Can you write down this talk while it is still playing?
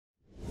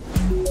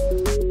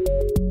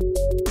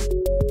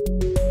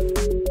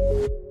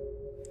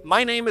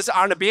My name is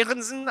Arne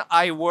Behrensen.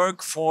 I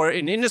work for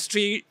an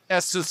industry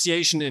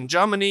association in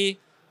Germany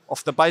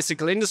of the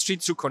bicycle industry,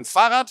 Zukunft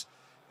Fahrrad.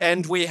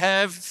 And we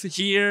have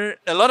here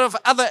a lot of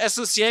other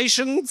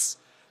associations.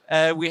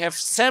 We have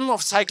SAM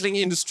of Cycling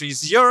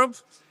Industries Europe,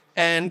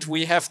 and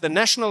we have the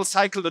National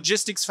Cycle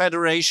Logistics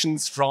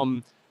Federations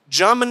from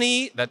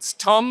Germany, that's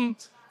Tom,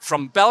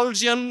 from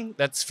Belgium,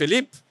 that's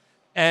Philippe,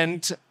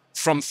 and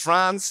from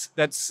France,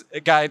 that's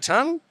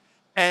Gaétan.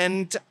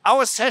 And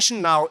our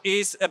session now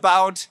is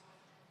about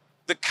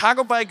the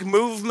cargo bike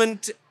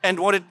movement and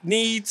what it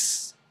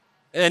needs,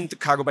 and the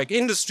cargo bike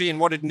industry and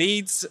what it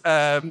needs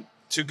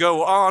to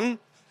go on.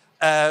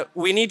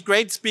 We need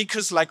great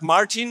speakers like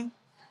Martin.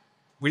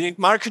 We need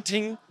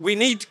marketing. We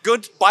need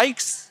good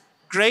bikes,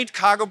 great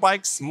cargo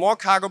bikes, more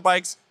cargo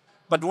bikes.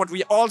 But what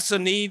we also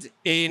need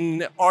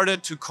in order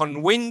to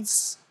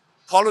convince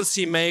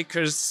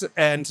policymakers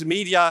and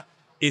media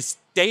is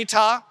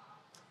data.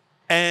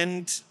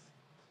 And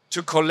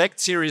to collect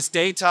serious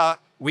data,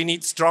 we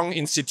need strong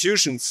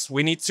institutions.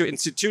 We need to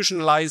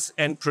institutionalize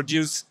and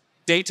produce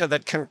data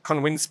that can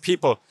convince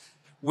people.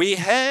 We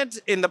had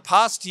in the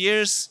past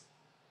years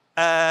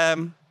a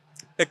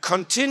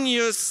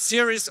continuous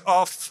series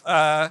of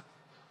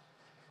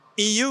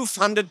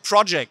EU-funded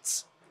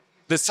projects.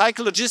 The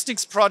Cycle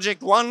Logistics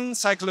Project 1,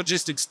 Cycle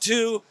Logistics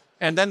 2,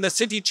 and then the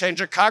City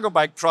Changer Cargo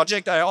Bike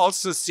Project. I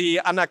also see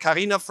Anna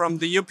Karina from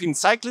the European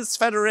Cyclists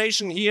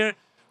Federation here,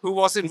 who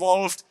was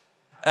involved.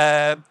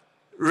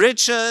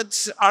 Richard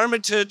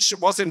Armitage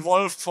was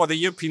involved for the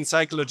European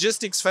Cycle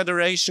Logistics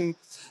Federation.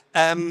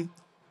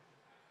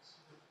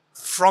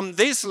 From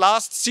this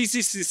last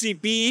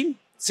CCCCB,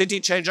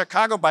 City Changer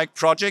Cargo Bike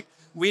Project,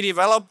 we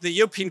developed the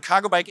European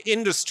Cargo Bike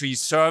Industry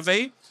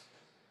Survey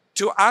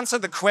to answer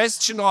the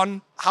question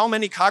on how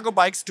many cargo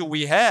bikes do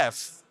we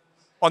have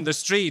on the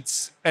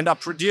streets and are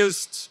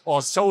produced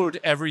or sold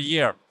every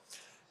year.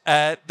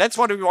 That's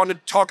what we want to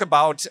talk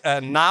about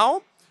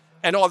now,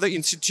 and all the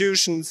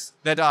institutions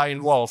that are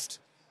involved.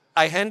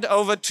 I hand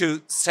over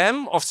to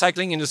Sam of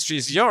Cycling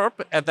Industries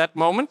Europe at that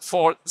moment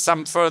for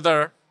some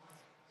further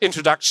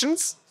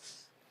introductions.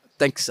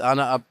 Thanks,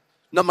 Anna.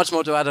 Not much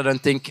more to add, I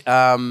don't think.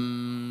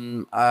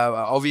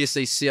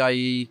 Obviously,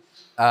 CIE,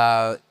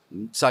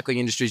 Cycling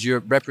Industries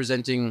Europe,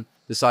 representing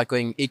the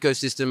cycling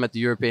ecosystem at the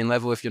European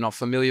level, if you're not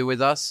familiar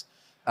with us.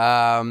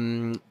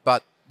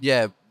 But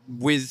yeah,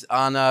 with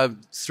Anna,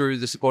 through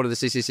the support of the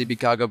CCCB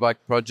Cargo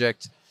Bike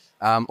Project,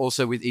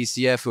 also with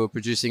ECF, who are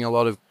producing a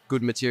lot of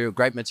good material,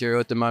 great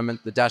material at the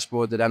moment, the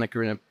dashboard that Anna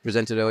Karina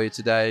presented earlier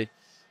today,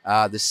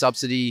 the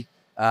subsidy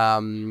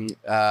platform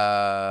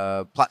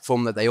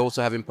that they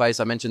also have in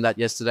place. I mentioned that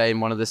yesterday in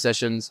one of the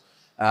sessions.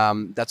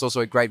 That's also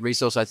a great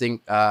resource, I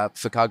think,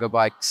 for cargo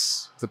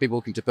bikes, for people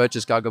looking to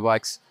purchase cargo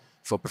bikes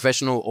for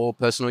professional or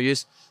personal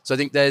use. So I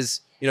think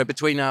there's,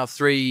 between our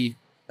three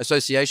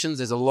associations,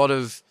 there's a lot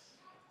of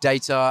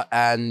data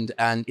and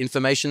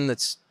information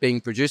that's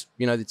being produced.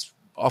 It's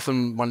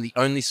often one of the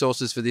only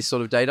sources for this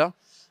sort of data.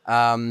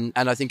 And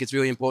I think it's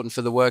really important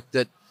for the work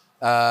that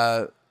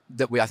I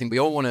think we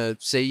all want to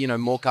see,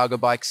 more cargo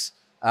bikes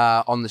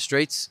on the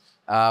streets,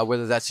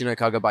 whether that's,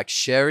 cargo bike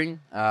sharing.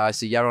 I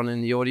see Yaron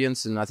in the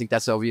audience, and I think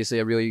that's obviously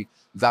a really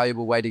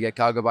valuable way to get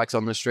cargo bikes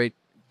on the street,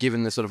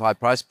 given the sort of high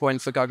price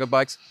point for cargo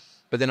bikes.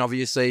 But then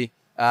obviously,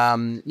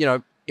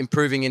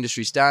 improving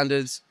industry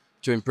standards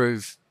to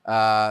improve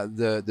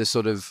the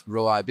sort of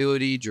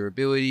reliability,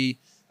 durability,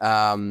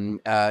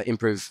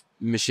 improve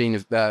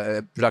machine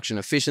production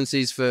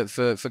efficiencies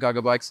for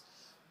cargo bikes.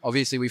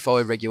 Obviously, we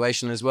follow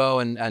regulation as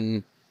well,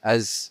 and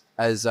as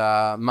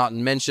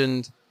Martin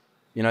mentioned,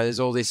 there's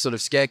all this sort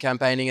of scare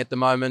campaigning at the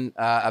moment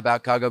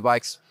about cargo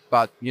bikes,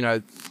 but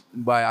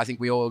I think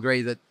we all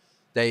agree that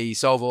they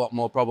solve a lot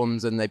more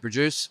problems than they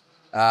produce,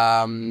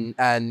 and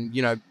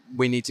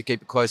we need to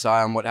keep a close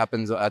eye on what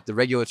happens at the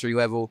regulatory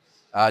level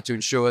to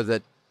ensure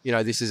that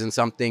this isn't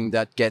something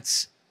that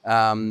gets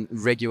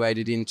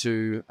regulated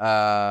into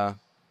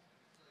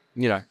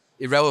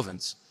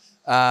irrelevance.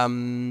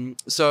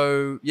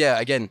 So yeah,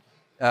 again,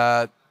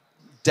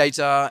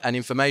 data and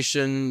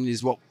information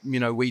is what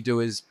we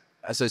do as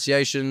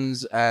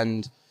associations,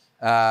 and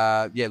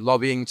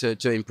lobbying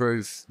to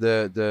improve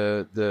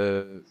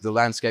the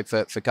landscape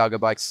for cargo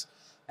bikes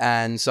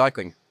and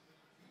cycling.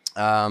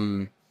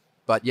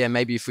 But yeah,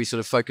 maybe if we sort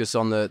of focus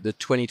on the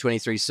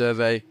 2023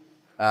 survey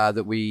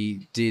that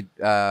we did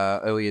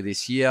earlier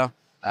this year,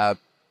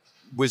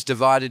 was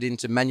divided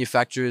into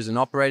manufacturers and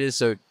operators.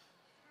 So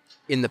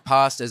in the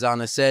past, as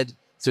Anna said,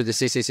 through the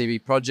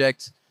CCCB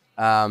project,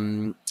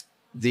 the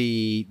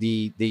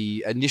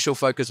initial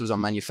focus was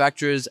on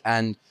manufacturers,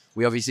 and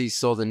we obviously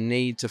saw the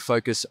need to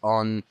focus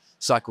on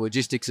cycle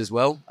logistics as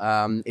well.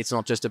 It's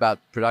not just about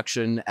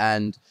production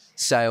and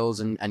sales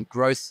and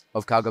growth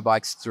of cargo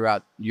bikes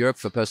throughout Europe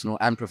for personal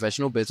and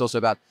professional, but it's also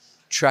about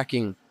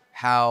tracking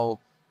how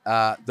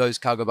those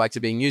cargo bikes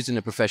are being used in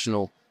a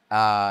professional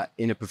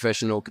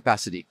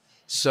capacity.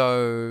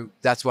 So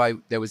that's why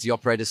there was the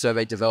operator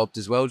survey developed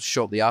as well,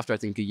 shortly after, I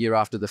think a year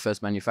after the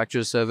first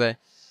manufacturer survey.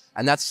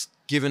 And that's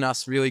given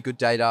us really good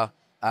data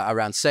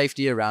around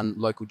safety, around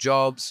local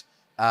jobs,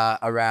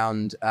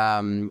 around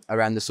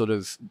the sort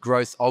of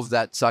growth of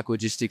that cycle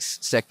logistics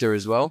sector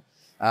as well.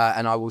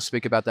 And I will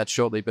speak about that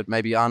shortly. But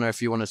maybe Arne,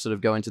 if you want to sort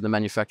of go into the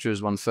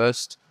manufacturers one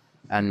first,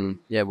 and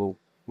yeah, we'll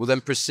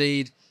then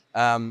proceed.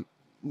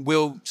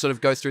 We'll sort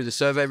of go through the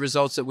survey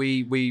results that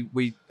we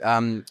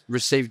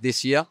received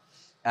this year,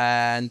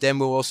 and then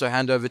we'll also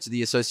hand over to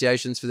the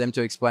associations for them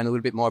to explain a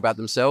little bit more about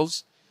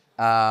themselves,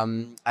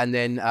 and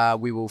then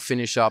we will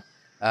finish up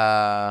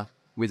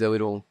with a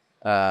little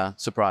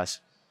surprise.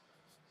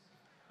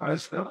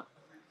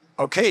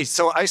 Okay,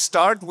 so I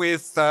start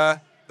with the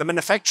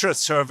manufacturer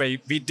survey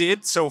we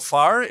did so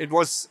far. It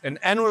was an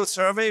annual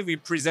survey. We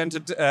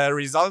presented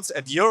results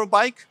at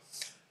Eurobike.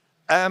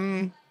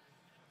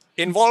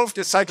 Involved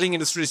is Cycling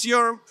Industries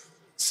Europe,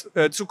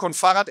 Zukunft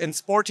Fahrrad, and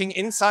Sporting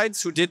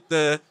Insights, who did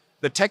the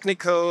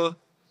technical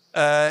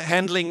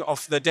handling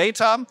of the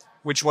data,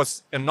 which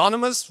was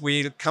anonymous.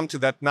 We'll come to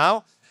that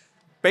now.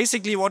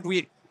 Basically, what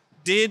we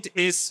did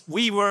is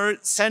we were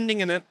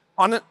sending an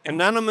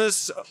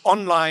anonymous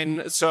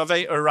online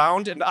survey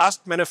around and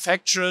asked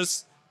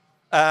manufacturers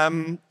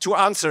to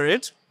answer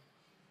it.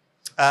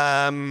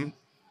 The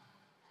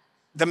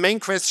main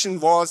question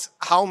was,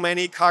 how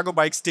many cargo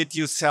bikes did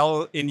you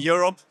sell in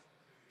Europe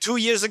 2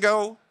 years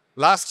ago,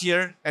 last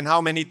year, and how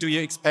many do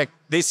you expect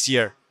this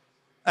year?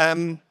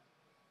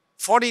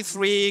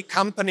 43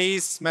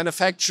 companies,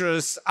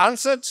 manufacturers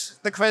answered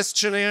the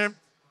questionnaire,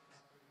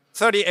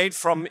 38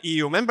 from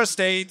EU member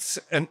states,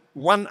 and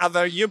 1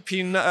 other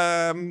European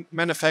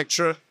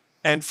manufacturer,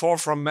 and 4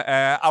 from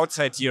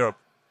outside Europe.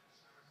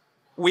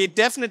 We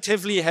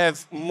definitively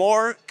have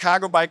more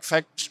cargo bike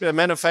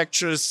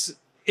manufacturers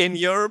in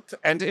Europe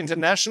and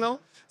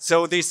international.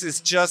 So this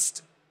is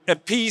just a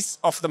piece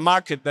of the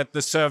market that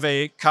the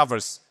survey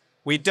covers.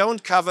 We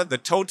don't cover the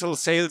total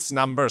sales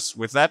numbers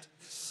with that.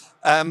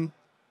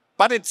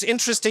 But it's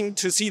interesting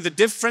to see the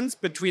difference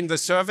between the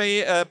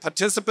survey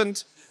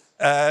participant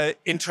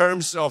in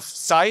terms of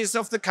size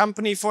of the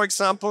company, for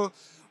example.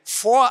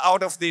 4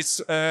 out of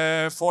these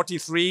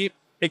 43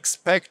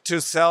 expect to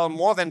sell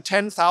more than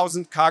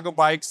 10,000 cargo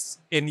bikes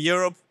in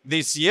Europe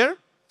this year.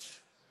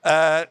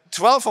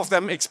 12 of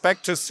them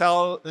expect to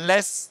sell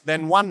less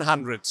than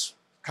 100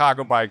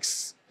 cargo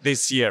bikes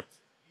this year.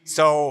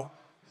 So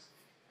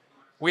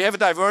we have a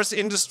diverse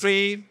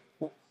industry.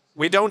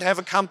 We don't have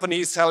a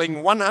company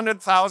selling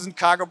 100,000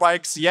 cargo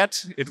bikes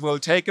yet. It will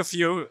take a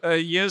few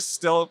years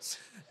still.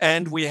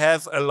 And we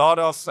have a lot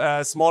of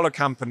smaller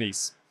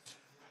companies.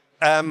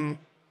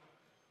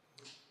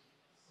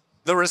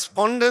 The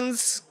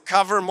respondents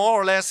cover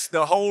more or less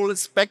the whole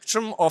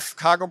spectrum of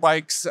cargo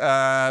bikes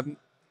that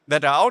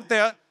are out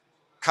there.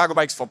 Cargo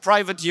bikes for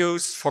private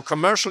use, for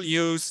commercial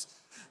use,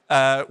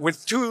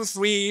 with 2,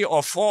 3,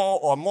 or 4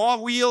 or more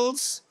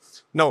wheels.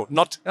 No,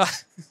 not.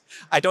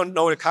 I don't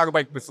know a cargo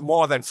bike with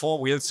more than 4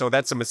 wheels, so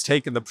that's a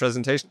mistake in the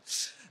presentation.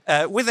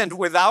 With and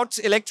without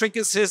electric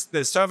assist,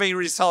 the survey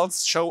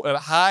results show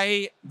a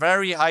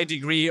very high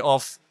degree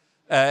of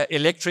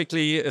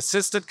electrically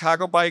assisted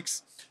cargo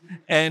bikes.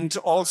 And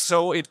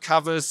also it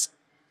covers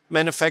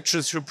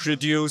manufacturers who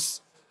produce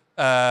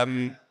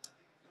light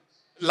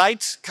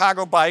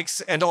cargo bikes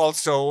and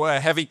also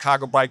heavy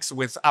cargo bikes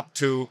with up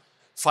to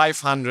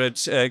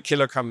 500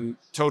 kilogram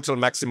total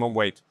maximum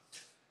weight.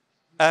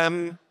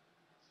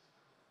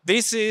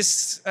 This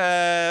is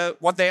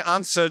what they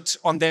answered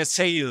on their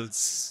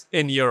sales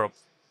in Europe.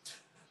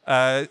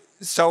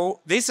 So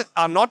these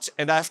are not,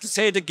 and I have to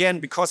say it again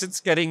because it's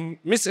getting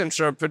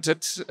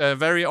misinterpreted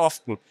very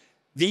often.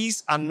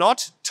 These are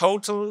not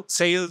total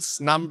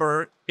sales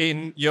number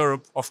in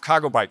Europe of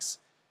cargo bikes.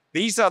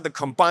 These are the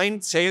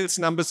combined sales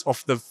numbers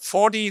of the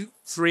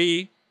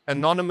 43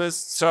 anonymous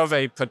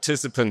survey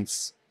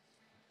participants.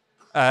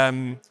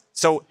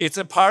 So it's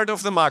a part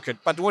of the market.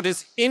 But what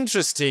is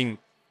interesting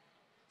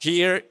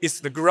here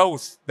is the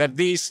growth that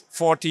these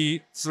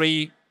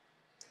 43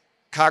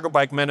 cargo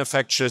bike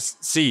manufacturers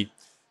see.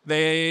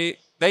 They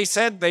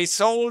said they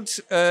sold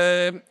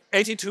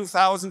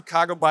 82,000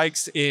 cargo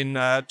bikes in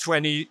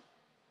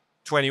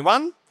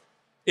 2021.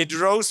 It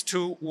rose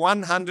to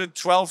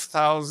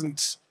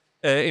 112,000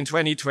 in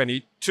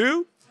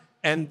 2022.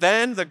 And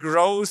then the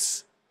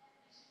growth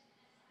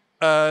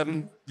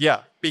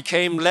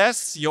became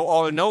less. You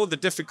all know the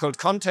difficult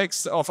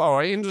context of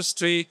our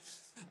industry.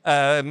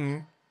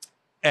 And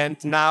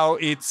now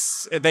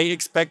they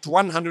expect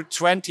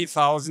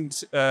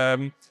 120,000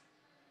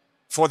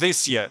 for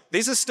this year.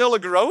 This is still a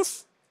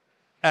growth,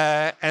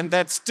 and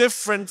that's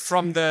different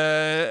from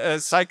the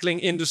cycling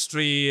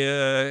industry,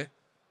 the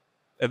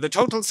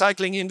total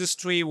cycling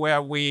industry,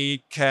 where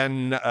we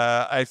can,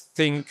 I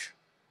think,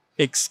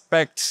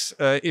 expect,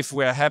 if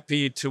we're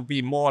happy, to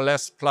be more or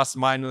less plus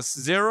minus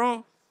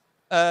 0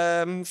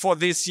 for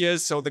this year.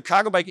 So the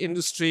cargo bike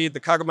industry, the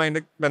cargo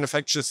bike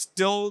manufacturers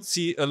still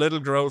see a little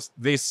growth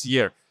this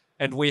year.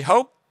 And we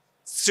hope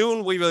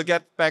soon we will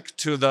get back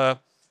to the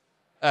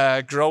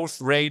growth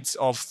rates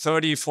of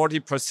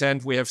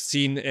 30-40% we have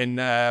seen in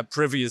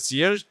previous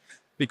years,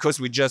 because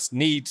we just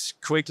need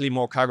quickly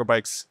more cargo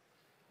bikes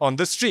on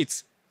the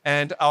streets.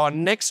 And our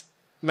next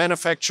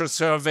manufacturer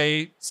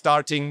survey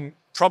starting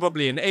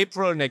probably in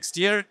April next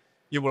year.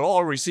 You will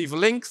all receive a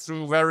link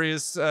through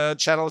various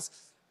channels.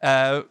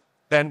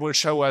 Then will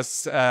show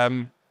us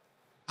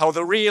how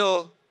the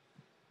real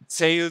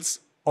sales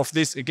of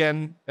this,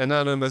 again,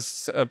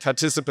 anonymous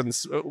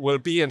participants will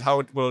be and how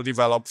it will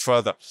develop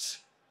further.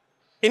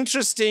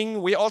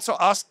 Interesting, we also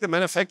asked the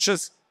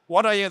manufacturers,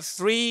 what are your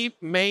 3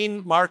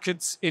 main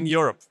markets in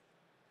Europe?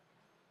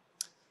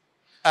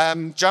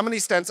 Germany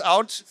stands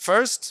out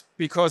first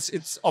because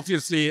it's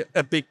obviously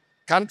a big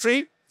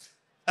country.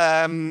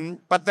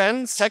 But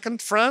then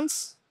second,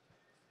 France.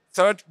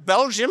 Third,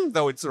 Belgium,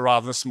 though it's a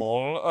rather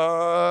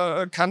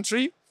small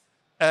country.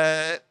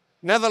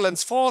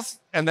 Netherlands fourth,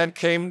 and then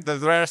came the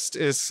rest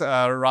is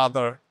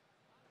rather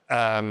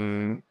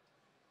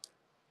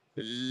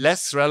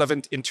less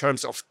relevant in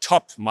terms of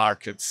top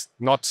markets,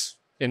 not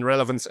in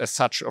relevance as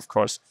such, of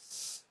course.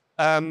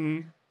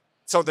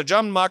 So the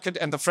German market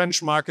and the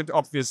French market,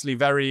 obviously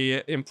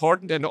very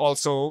important, and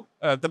also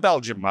the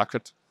Belgian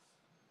market.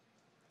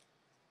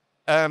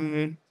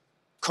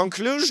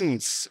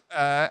 Conclusions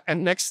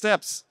and next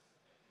steps.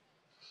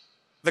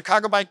 The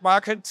cargo bike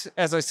market,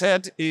 as I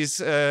said,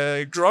 is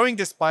growing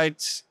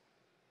despite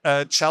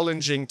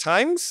challenging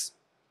times.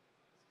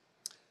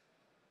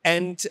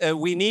 And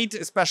we need,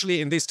 especially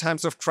in these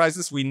times of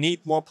crisis, we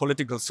need more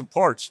political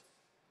support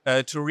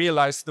to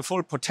realize the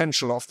full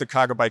potential of the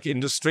cargo bike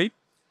industry.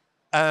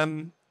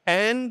 And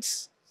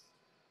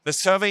the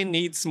survey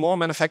needs more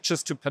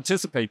manufacturers to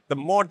participate. The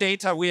more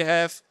data we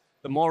have,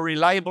 the more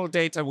reliable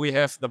data we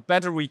have, the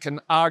better we can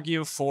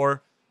argue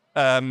for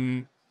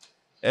also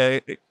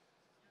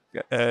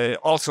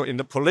in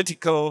the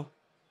political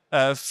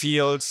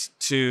fields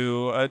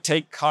to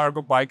take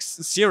cargo bikes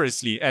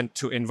seriously, and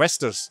to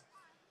investors.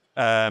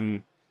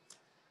 And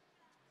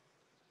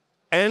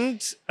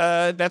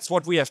that's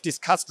what we have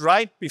discussed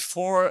right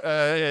before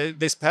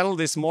this panel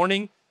this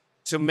morning.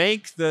 To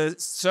make the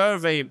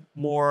survey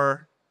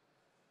more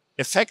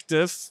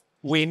effective,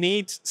 we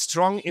need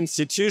strong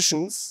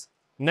institutions,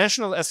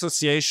 national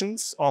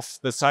associations of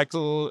the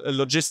cycle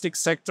logistics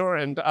sector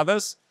and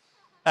others,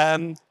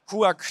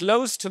 who are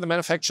close to the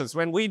manufacturers.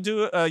 When we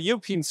do a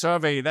European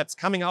survey that's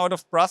coming out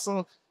of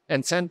Brussels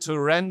and sent to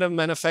random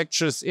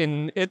manufacturers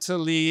in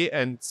Italy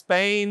and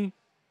Spain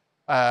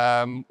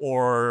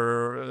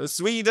or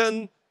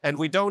Sweden, and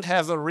we don't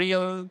have a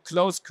real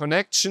close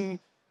connection,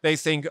 they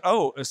think,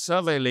 oh, a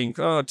survey link,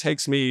 oh, it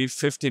takes me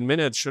 15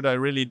 minutes. Should I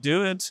really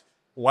do it?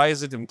 Why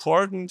is it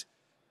important?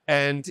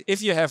 And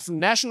if you have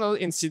national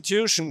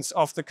institutions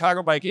of the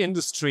cargo bike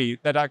industry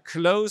that are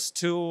close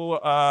to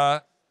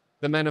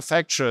the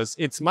manufacturers,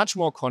 it's much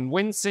more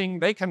convincing.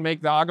 They can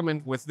make the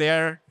argument with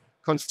their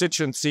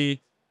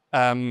constituency.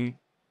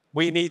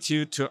 We need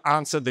you to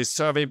answer this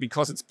survey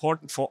because it's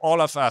important for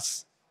all of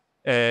us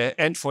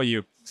and for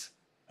you.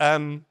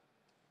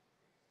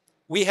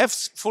 We have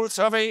full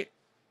survey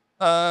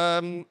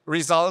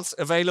results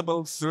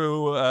available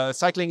through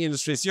Cycling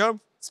Industries Europe.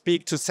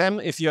 Speak to Sam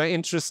if you are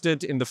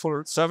interested in the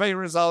full survey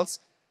results.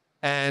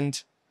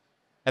 And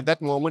at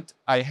that moment,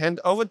 I hand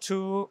over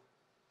to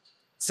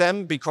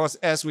Sam because,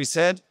 as we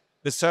said,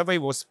 the survey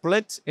was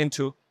split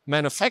into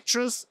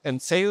manufacturers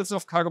and sales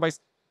of cargo bikes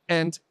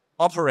and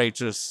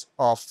operators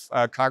of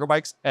cargo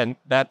bikes. And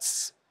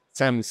that's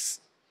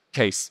Sam's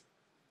case.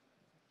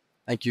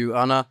 Thank you,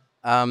 Arne.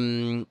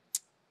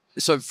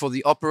 So for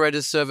the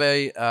operators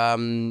survey,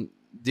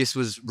 this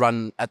was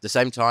run at the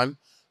same time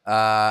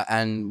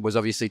and was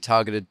obviously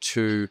targeted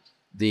to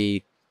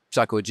the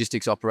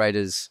psychologistics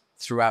operators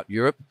throughout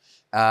Europe.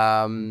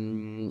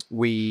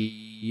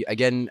 We,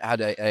 again, had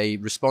a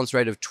response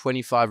rate of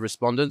 25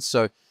 respondents.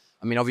 So,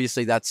 I mean,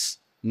 obviously that's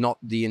not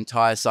the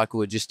entire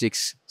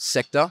psychologistics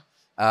sector.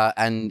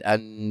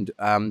 And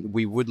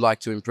we would like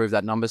to improve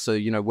that number. So,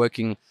 you know,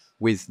 working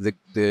with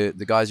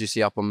the guys you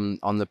see up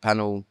on the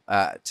panel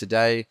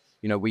today,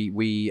 you know,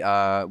 we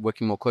are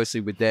working more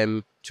closely with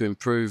them to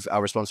improve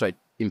our response rate,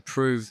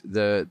 improve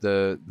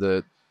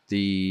the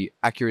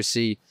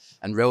accuracy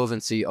and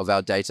relevancy of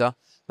our data.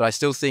 But I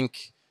still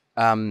think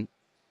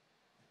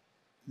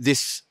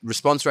this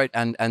response rate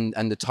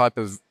and the type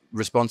of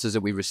responses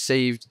that we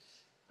received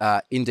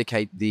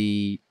indicate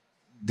the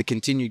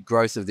continued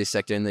growth of this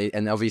sector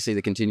and obviously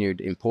the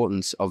continued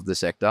importance of the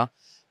sector.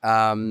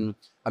 I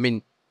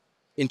mean,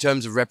 in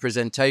terms of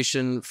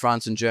representation,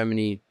 France and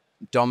Germany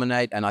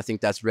dominate, and I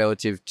think that's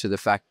relative to the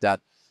fact that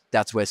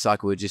that's where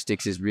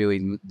psychologistics is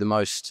really the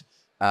most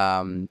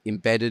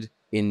embedded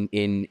in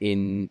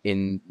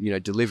you know,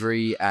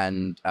 delivery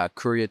and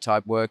courier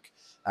type work.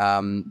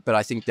 But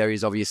I think there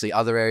is obviously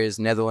other areas,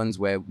 Netherlands,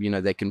 where, you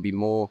know, there can be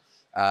more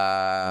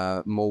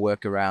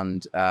work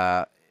around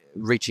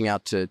reaching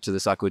out to the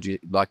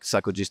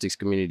psychologistics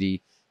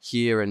community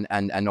here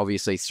and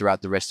obviously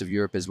throughout the rest of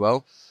Europe as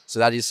well. So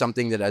that is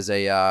something that, as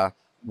a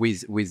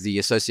with the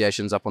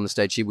associations up on the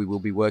stage here, we will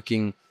be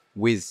working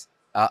with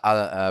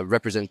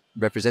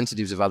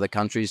representatives of other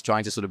countries,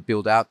 trying to sort of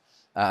build out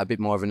a bit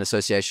more of an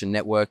association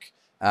network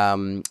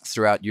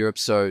throughout Europe.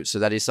 So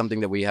that is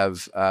something that we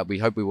have. We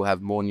hope we will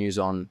have more news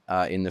on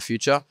in the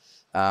future.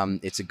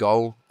 It's a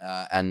goal,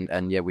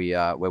 and yeah,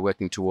 we're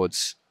working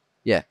towards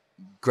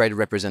greater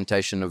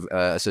representation of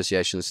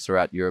associations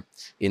throughout Europe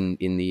in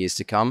the years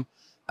to come.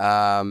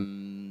 But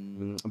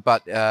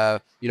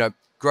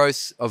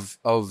growth of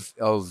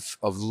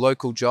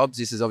local jobs.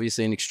 This is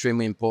obviously an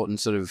extremely important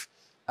sort of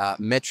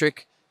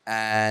metric,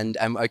 and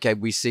okay,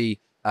 we see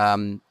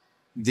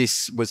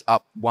this was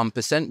up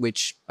 1%,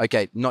 which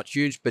not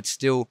huge, but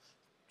still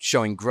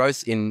showing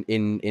growth in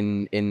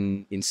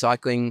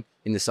cycling,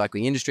 in the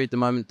cycling industry at the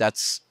moment.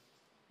 That's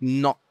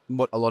not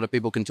what a lot of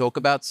people can talk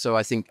about. So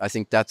I think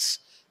that's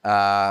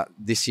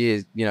this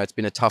year, it's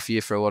been a tough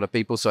year for a lot of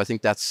people. So I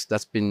think that's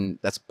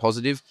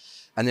positive.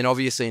 And then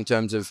obviously in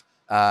terms of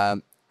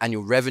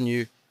annual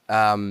revenue,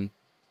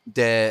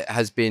 there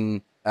has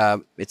been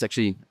it's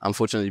actually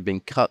unfortunately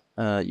been cut.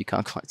 You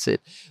can't quite see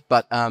it,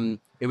 but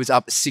it was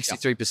up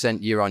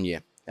 63% year on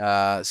year.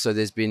 So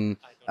there's been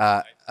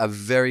a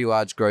very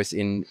large growth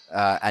in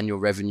annual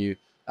revenue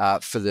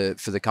for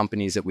the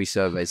companies that we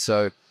survey.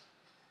 So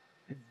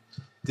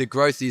the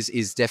growth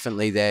is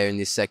definitely there in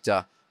this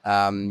sector,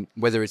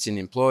 whether it's in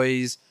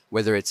employees,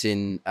 whether it's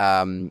in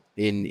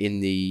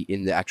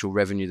the actual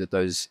revenue that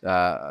those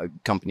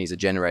companies are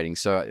generating.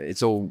 So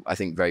it's all, I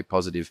think, very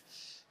positive.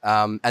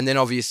 And then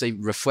obviously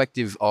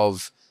reflective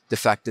of the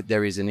fact that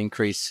there is an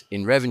increase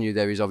in revenue,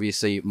 there is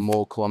obviously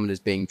more kilometers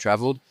being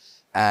traveled,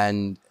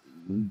 and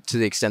to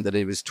the extent that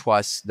it was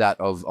twice that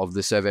of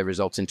the survey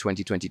results in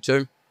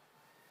 2022.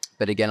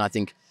 But again, I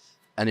think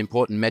an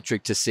important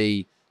metric to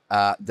see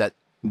that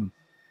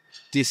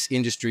this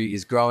industry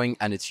is growing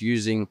and it's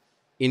using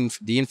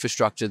the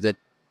infrastructure that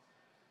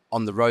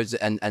on the roads,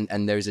 and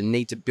there is a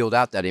need to build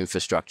out that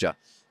infrastructure.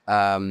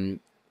 Again,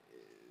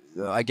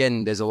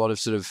 there's a lot of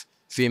sort of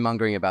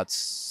fear-mongering about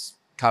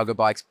cargo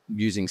bikes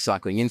using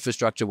cycling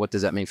infrastructure. What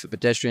does that mean for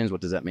pedestrians? What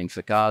does that mean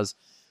for cars?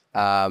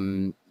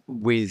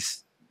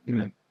 With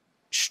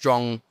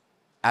strong,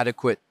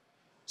 adequate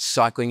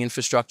cycling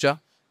infrastructure,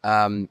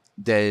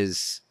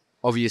 there's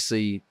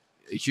obviously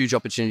a huge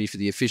opportunity for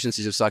the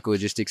efficiencies of cycle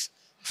logistics,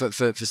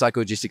 for cycle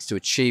logistics to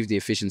achieve the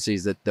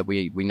efficiencies that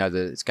we know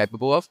that it's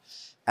capable of,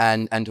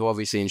 and to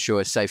obviously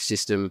ensure a safe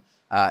system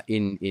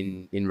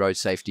in road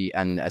safety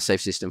and a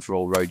safe system for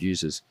all road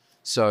users.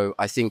 So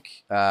I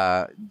think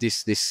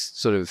this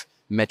sort of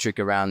metric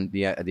around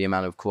the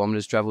amount of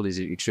kilometers traveled is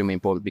extremely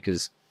important,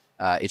 because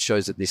it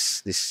shows that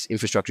this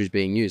infrastructure is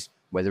being used,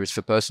 whether it's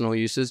for personal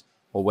uses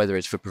or whether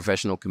it's for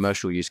professional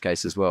commercial use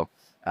case as well.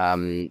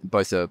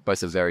 Both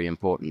are very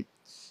important.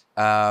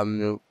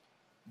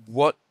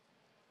 What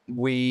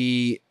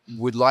we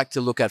would like to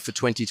look at for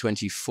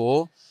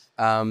 2024,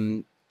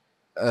 a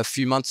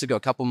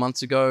couple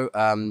months ago,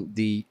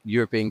 the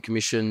European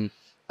Commission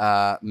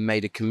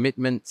made a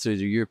commitment through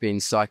the European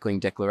Cycling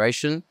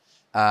Declaration.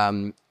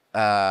 There's,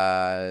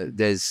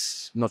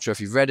 not sure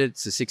if you've read it,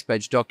 it's a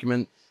 6-page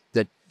document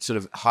that sort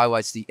of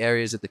highlights the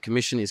areas that the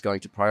Commission is going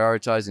to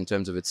prioritize in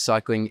terms of its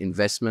cycling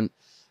investment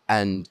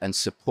and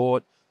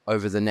support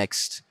over the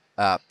next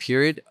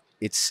period.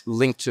 It's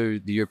linked to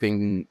the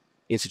European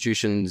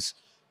institutions'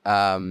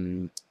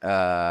 goals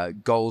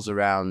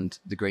around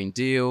the Green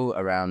Deal,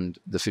 around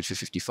the Fit for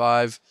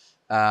 55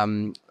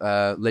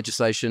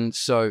 legislation.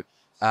 So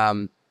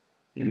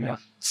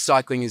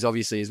cycling is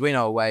obviously, as we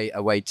know,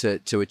 a way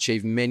to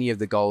achieve many of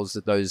the goals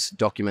that those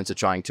documents are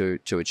trying to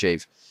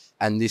achieve.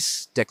 And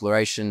this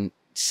declaration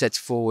sets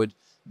forward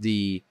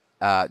the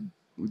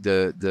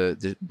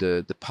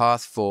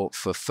path for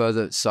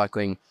further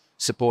cycling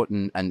support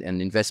and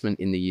investment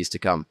in the years to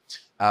come.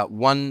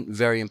 One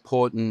very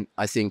important,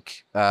 I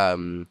think,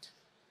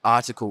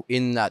 article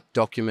in that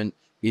document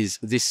is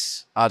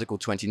this Article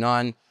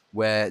 29,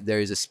 where there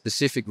is a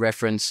specific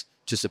reference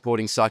to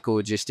supporting cycle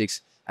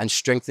logistics and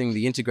strengthening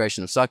the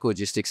integration of cycle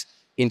logistics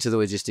into the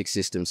logistics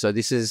system. So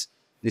this is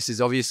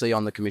obviously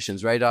on the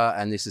Commission's radar,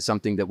 and this is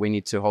something that we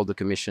need to hold the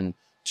Commission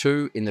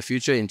to in the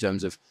future in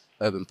terms of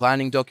urban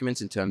planning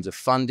documents, in terms of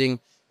funding,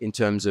 in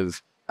terms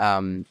of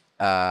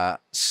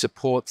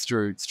support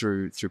through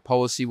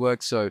policy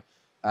work. So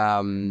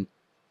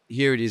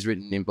here it is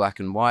written in black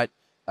and white,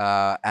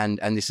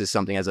 and this is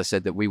something, as I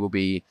said, that we will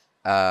be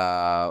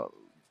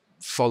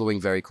following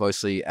very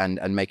closely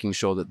and making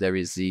sure that there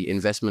is the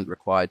investment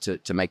required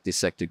to make this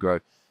sector grow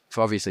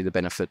for obviously the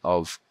benefit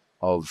of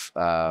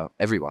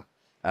everyone.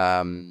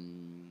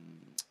 And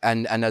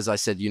as I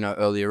said,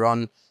 earlier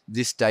on,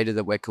 this data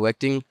that we're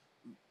collecting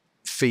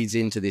feeds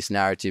into this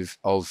narrative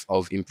of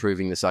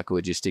improving the cycle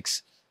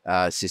logistics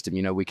system.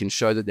 We can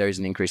show that there is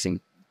an increase in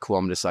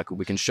kilometer cycle.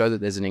 We can show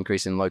that there's an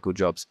increase in local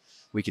jobs.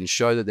 We can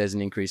show that there's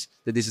an increase,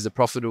 that this is a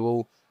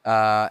profitable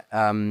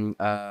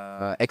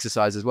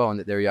exercise as well, and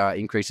that there are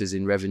increases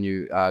in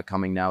revenue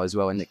coming now as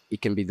well, and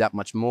it can be that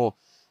much more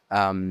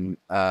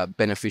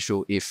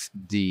beneficial if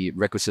the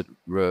requisite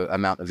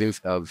amount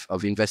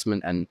of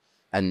investment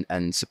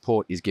and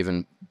support is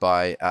given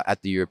by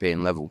at the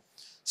European level.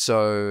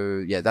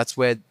 So yeah, that's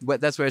where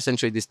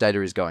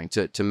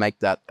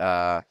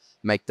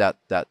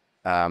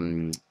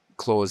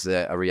clause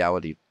there a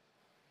reality.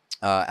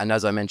 And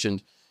as I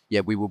mentioned,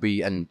 yeah, we will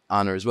be, and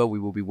Arne as well, we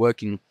will be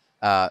working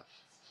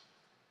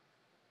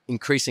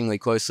increasingly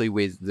closely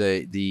with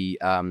the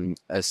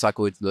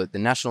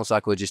National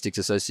Cyclologistics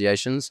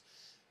Associations.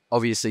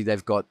 Obviously,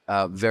 they've got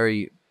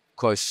very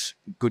close,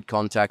 good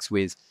contacts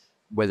with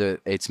whether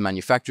it's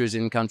manufacturers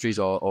in countries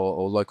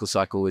or local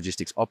cycle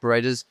logistics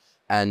operators,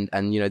 and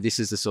this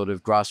is the sort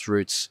of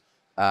grassroots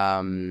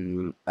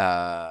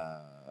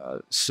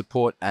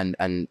support and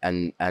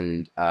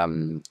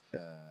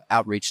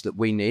outreach that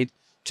we need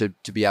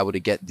to be able to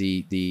get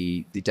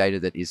the data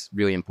that is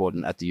really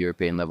important at the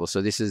European level.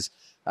 So this is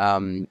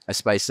a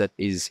space that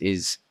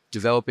is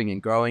developing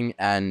and growing,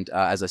 and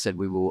as I said,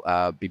 we will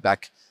be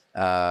back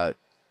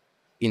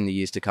in the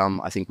years to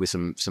come, I think, with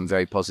some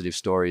very positive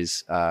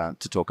stories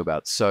to talk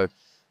about. So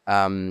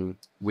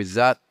with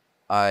that,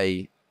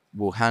 I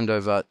will hand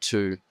over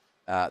to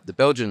the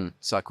Belgian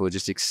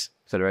Cyclologistics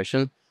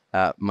Federation,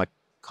 my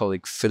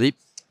colleague Philippe.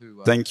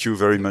 Thank you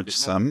very much,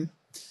 Sam.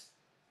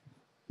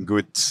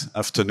 Good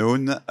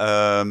afternoon.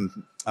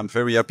 I'm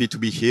very happy to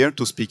be here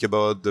to speak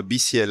about the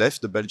BCLF,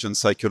 the Belgian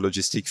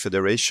Cyclologistics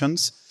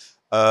Federations.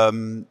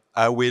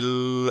 I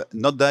will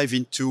not dive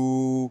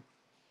into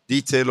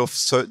detail of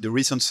the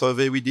recent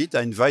survey we did.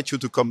 I invite you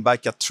to come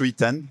back at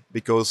 3:10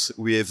 because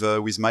we have,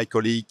 with my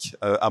colleague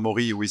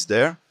Amaury, who is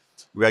there,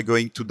 we are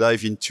going to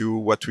dive into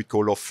what we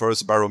call our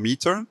first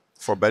barometer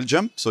for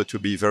Belgium. So it will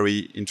be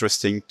very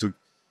interesting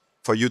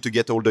for you to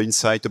get all the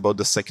insight about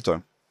the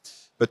sector.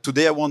 But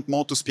today I want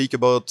more to speak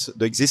about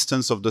the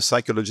existence of the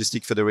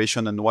Cyclologistics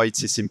Federation and why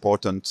it is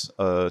important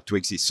to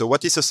exist. So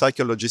what is a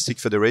Cyclologistics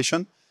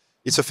Federation?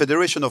 It's a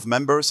federation of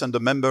members, and the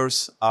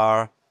members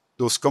are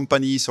those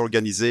companies,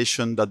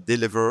 organizations that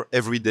deliver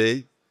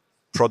everyday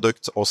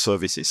products or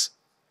services.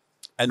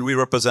 And we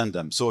represent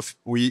them. So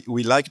we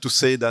like to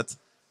say that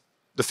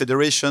the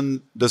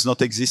federation does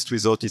not exist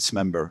without its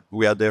member.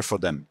 We are there for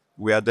them.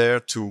 We are there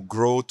to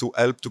grow, to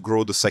help to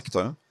grow the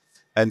sector,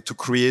 and to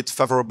create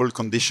favorable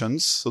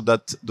conditions so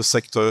that the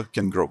sector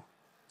can grow.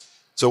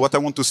 So what I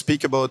want to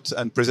speak about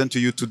and present to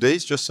you today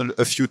is just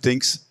a few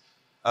things.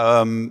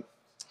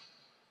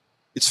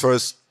 It's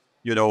first,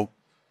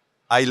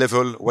 high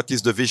level, what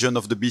is the vision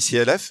of the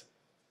BCLF?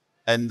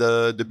 And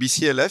the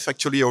BCLF,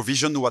 actually our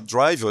vision, what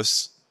drives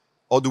us,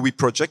 how do we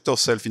project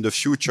ourselves in the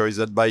future, is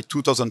that by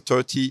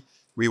 2030,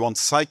 we want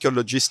cycle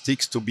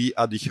logistics to be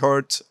at the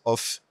heart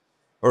of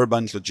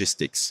urban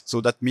logistics. So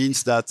that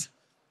means that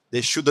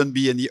there shouldn't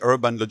be any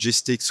urban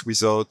logistics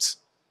without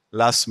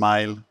last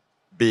mile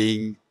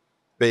being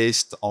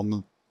based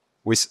on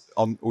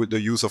with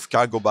the use of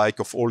cargo bike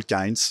of all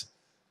kinds.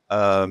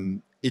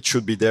 It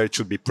should be there, it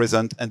should be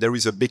present, and there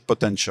is a big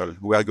potential.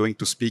 We are going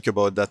to speak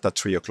about that at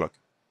 3 o'clock.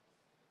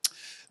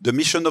 The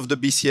mission of the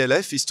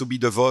BCLF is to be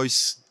the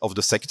voice of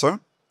the sector.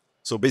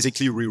 So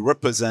basically we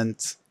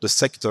represent the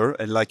sector,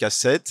 and like I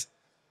said,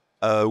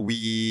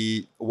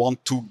 we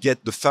want to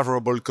get the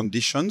favorable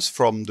conditions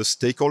from the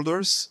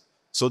stakeholders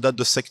so that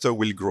the sector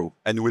will grow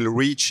and will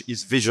reach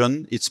its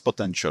vision, its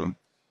potential.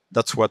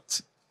 That's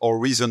what our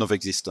reason of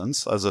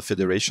existence as a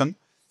federation.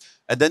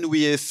 And then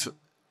we have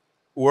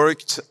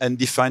worked and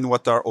defined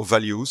what are our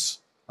values.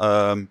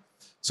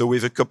 So we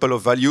have a couple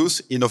of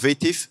values: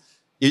 innovative.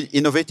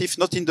 Innovative,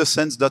 not in the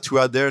sense that we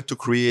are there to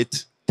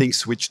create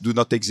things which do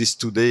not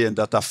exist today and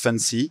that are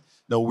fancy.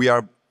 No,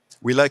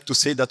 we like to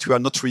say that we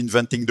are not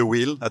reinventing the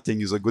wheel. I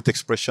think is a good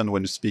expression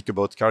when you speak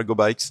about cargo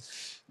bikes.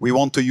 We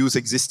want to use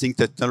existing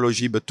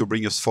technology, but to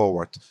bring us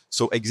forward.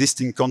 So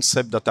existing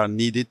concepts that are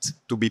needed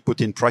to be put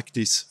in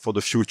practice for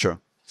the future.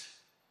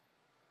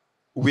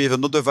 We have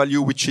another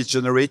value which is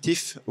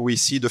generative. We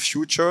see the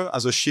future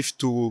as a shift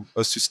to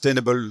a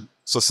sustainable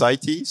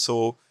society.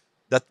 So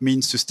that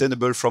means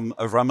sustainable from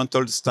an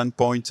environmental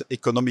standpoint,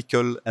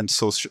 economical and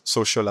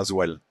social as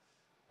well.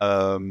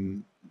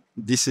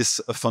 This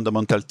is a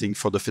fundamental thing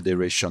for the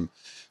federation.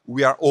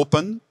 We are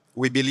open.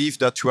 We believe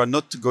that we are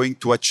not going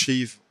to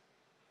achieve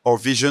our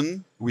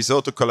vision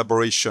without a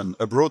collaboration,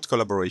 a broad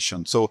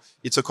collaboration. So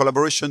it's a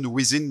collaboration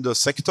within the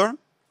sector,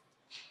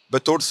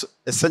 but also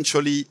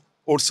essentially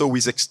also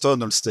with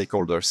external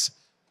stakeholders.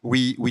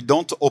 We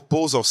don't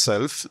oppose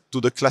ourselves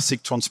to the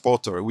classic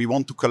transporter. We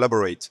want to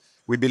collaborate.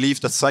 We believe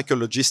that cycle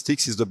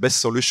logistics is the best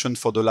solution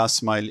for the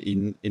last mile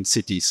in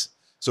cities.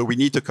 So we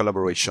need a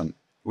collaboration.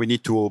 We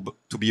need to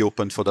be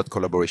open for that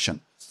collaboration.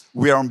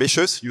 We are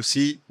ambitious. You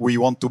see, we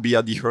want to be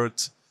at the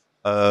heart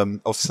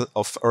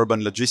of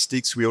urban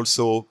logistics. We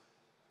also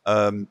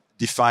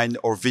define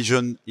our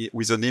vision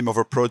with the name of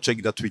a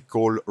project that we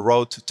call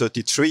Route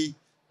 33,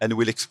 and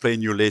we'll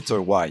explain you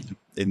later why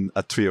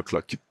at 3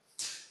 o'clock.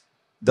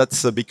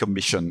 That's a big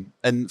ambition.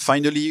 And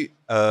finally,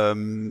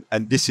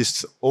 and this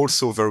is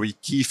also very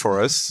key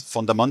for us,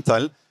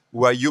 fundamental,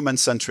 we are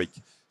human-centric.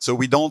 So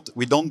we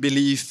don't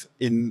believe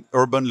in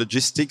urban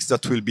logistics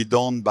that will be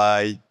done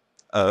by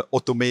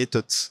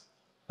automated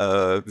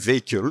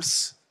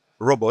vehicles,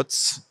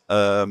 robots.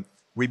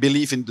 We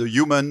believe in the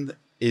human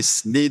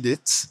is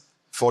needed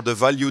for the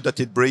value that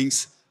it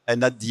brings,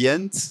 and at the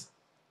end,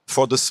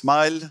 for the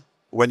smile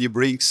when he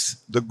brings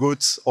the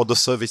goods or the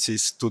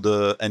services to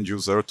the end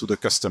user, to the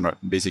customer,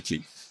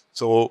 basically.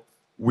 So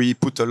we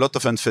put a lot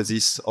of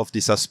emphasis of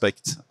this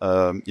aspect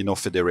in our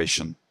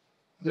federation.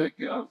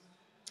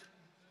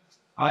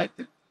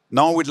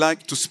 Now we'd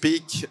like to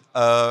speak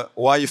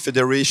why a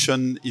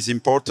federation is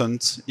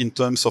important in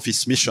terms of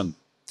its mission.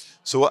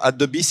 So at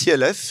the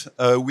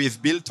BCLF,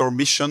 we've built our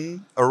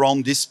mission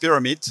around this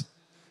pyramid.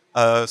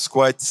 It's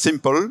quite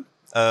simple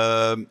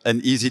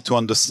and easy to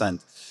understand.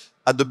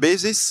 At the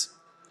basis,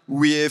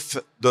 we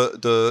have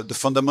the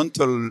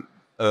fundamental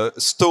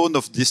stone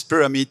of this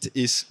pyramid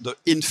is the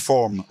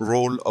inform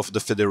role of the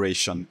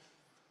federation.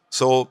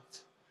 So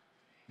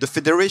the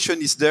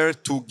federation is there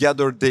to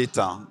gather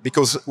data,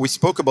 because we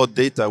spoke about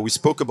data, we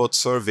spoke about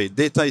survey.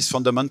 Data is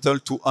fundamental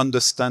to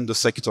understand the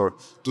sector,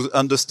 to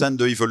understand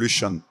the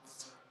evolution.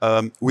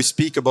 We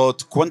speak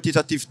about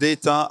quantitative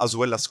data as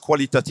well as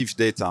qualitative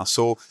data.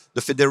 So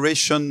the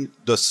federation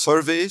does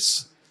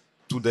surveys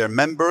to their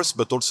members,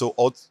 but also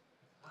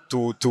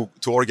to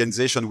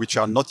organizations which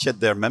are not yet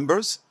their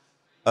members.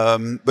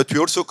 But we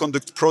also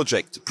conduct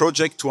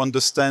projects to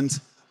understand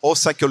how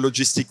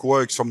psychologistic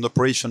works from an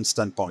operation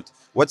standpoint.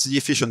 What's the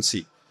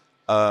efficiency?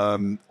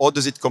 How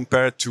does it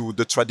compare to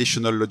the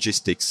traditional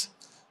logistics?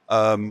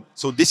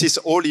 So this is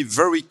only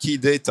very key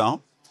data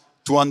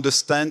to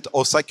understand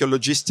how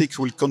psychologistics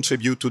will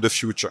contribute to the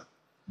future,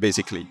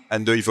 basically,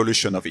 and the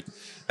evolution of it.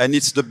 And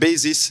it's the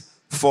basis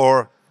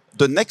for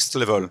the next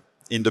level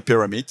in the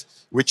pyramid,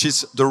 which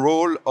is the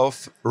role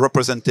of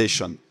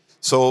representation.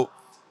 So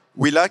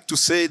we like to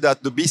say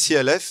that the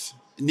BCLF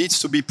needs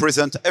to be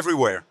present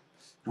everywhere.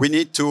 We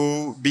need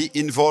to be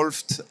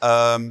involved.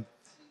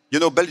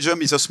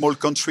 Belgium is a small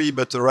country,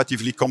 but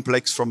relatively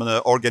complex from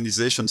an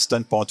organization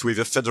standpoint, with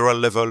a federal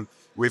level,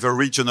 with a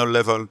regional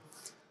level,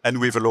 and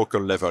with a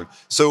local level.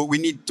 So we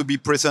need to be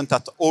present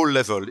at all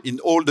levels, in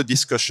all the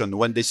discussion,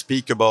 when they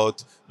speak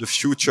about the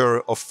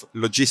future of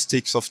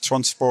logistics, of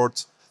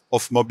transport,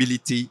 of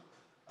mobility,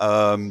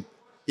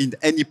 in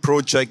any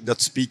project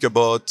that speak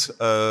about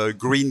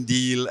Green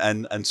Deal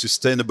and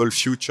sustainable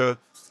future.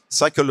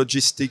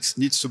 Psychologistics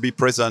needs to be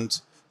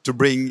present to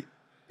bring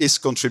its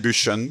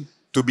contribution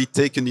to be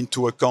taken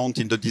into account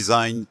in the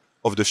design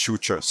of the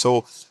future.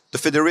 So the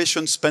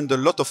Federation spent a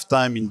lot of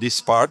time in this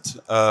part.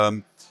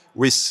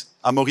 With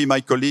Amaury,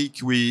 my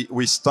colleague,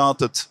 we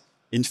started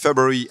in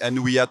February,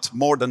 and we had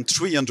more than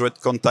 300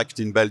 contacts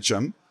in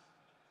Belgium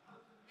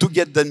to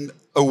get them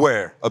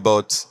aware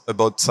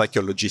about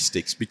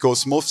psychologistics,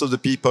 because most of the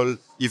people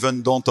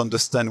even don't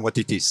understand what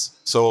it is.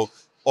 So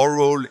our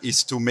role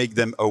is to make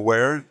them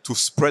aware, to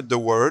spread the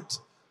word,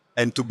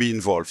 and to be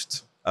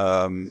involved.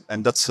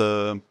 And that's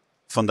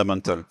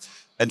fundamental.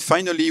 And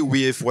finally,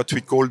 we have what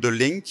we call the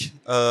link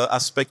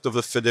aspect of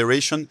the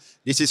federation.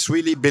 This is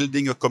really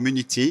building a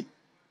community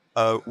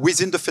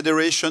within the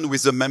federation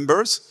with the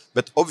members,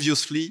 but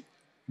obviously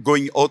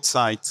going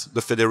outside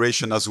the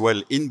federation as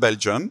well in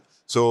Belgium.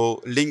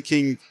 So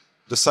linking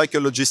the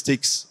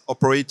psychologistics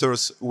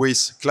operators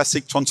with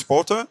classic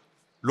transporter,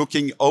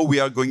 looking how we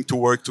are going to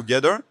work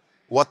together,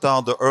 what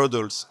are the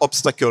hurdles,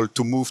 obstacles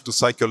to move to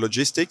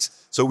psychologistics.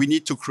 So we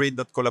need to create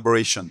that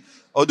collaboration.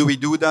 How do we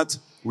do that?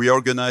 We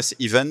organize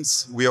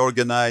events, we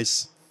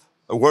organize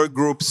work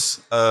groups,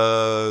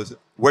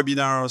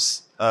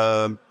 webinars,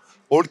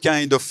 all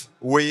kind of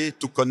way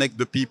to connect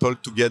the people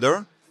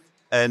together.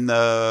 And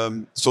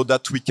so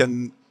that we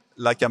can,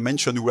 like I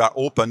mentioned, we are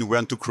open, we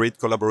want to create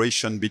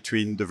collaboration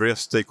between the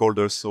various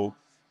stakeholders. So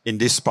in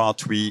this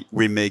part, we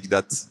make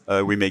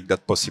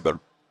that possible.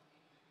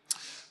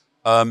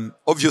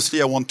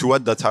 Obviously, I want to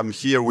add that I'm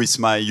here with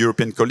my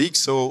European colleagues.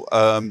 So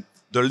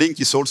the link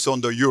is also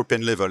on the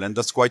European level, and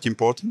that's quite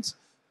important.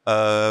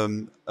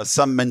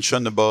 Some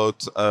mentioned about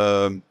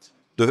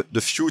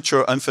the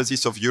future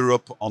emphasis of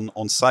Europe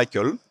on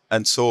cycle.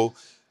 And so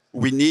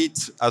we need,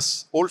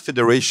 as all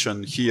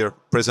federations here,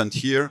 present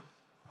here,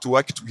 to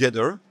act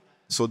together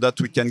so that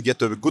we can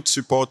get a good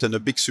support and a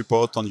big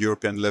support on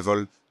European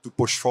level to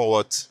push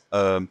forward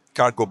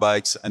cargo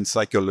bikes and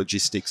cycle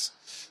logistics.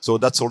 So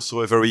that's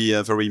also a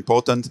very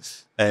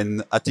important.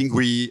 And I think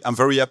I'm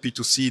very happy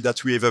to see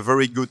that we have a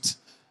very good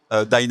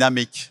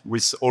dynamic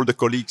with all the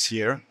colleagues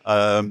here.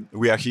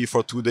 We are here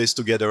for 2 days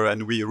together,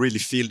 and we really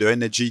feel the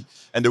energy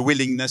and the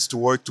willingness to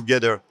work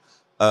together.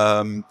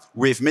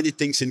 We have many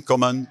things in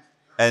common,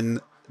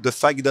 and the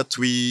fact that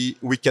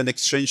we can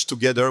exchange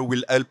together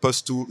will help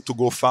us to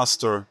go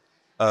faster.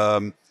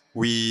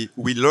 We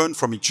learn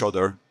from each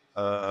other.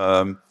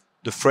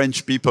 The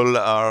French people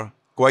are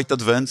quite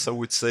advanced, I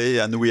would say,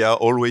 and we are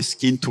always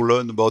keen to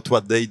learn about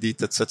what they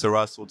did,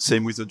 etc. So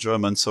same with the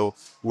Germans. So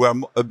we are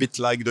a bit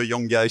like the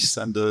young guys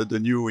and the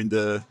new in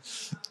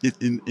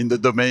the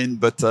domain,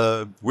 but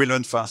we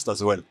learn fast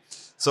as well.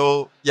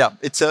 So yeah,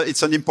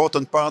 it's an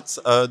important part,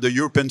 the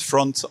European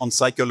front on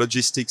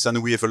psychologistics,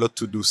 and we have a lot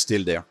to do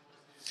still there.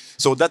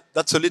 So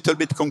that's a little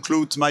bit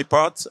concludes my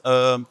part.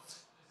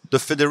 The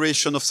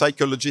Federation of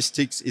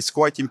Psychologistics is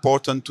quite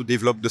important to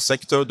develop the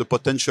sector. The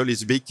potential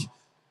is big,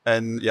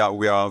 and yeah,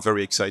 we are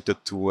very excited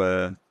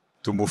to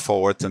move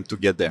forward and to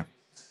get there.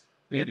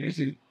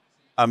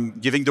 I'm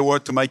giving the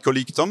word to my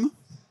colleague Tom.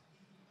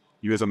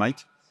 You have a mic.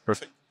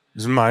 Perfect.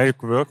 Is my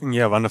mic working?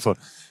 Yeah, wonderful.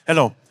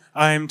 Hello,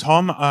 I'm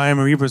Tom. I'm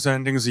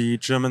representing the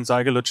German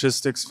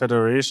Cyclo-Logistics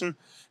Federation.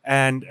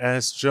 And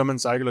as German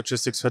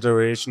Cyclo-Logistics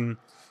Federation,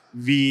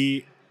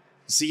 we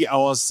see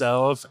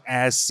ourselves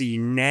as the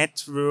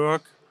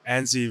network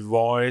and the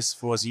voice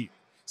for the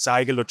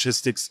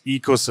cyclo-logistics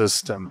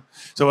ecosystem.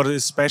 So what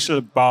is special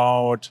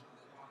about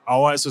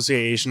our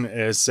association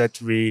is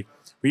that we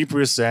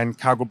represent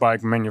cargo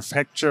bike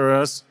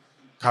manufacturers,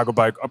 cargo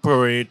bike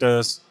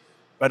operators,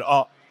 but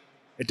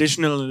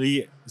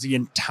additionally, the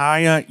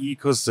entire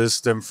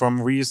ecosystem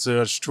from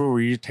research to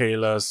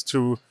retailers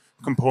to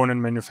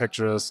component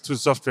manufacturers to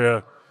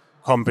software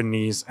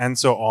companies and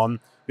so on,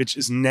 which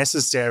is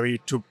necessary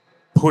to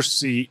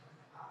push the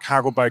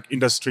cargo bike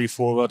industry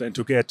forward and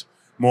to get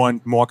more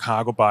and more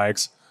cargo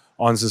bikes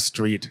on the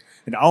street.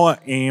 And our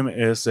aim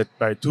is that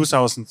by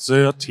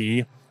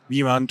 2030,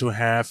 we want to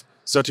have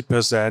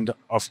 30%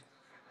 of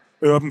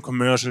urban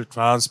commercial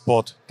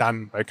transport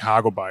done by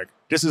cargo bike.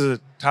 This is a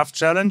tough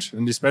challenge,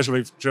 and especially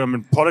with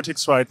German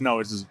politics right now,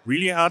 it is a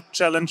really hard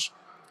challenge,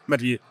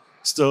 but we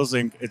still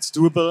think it's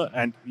doable,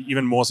 and we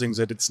even more think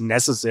that it's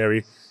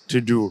necessary to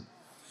do.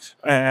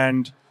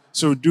 And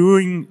so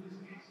doing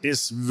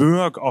this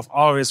work of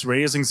always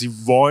raising the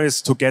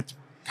voice to get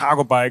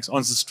cargo bikes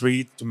on the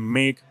street, to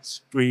make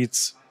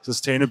streets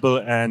sustainable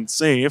and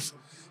safe,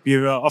 we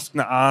were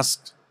often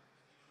asked,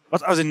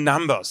 what are the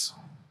numbers?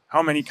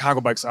 How many cargo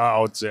bikes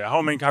are out there?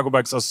 How many cargo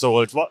bikes are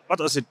sold? What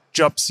are the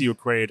jobs you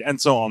create? And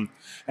so on.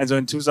 And so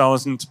in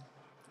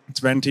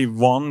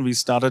 2021, we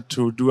started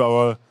to do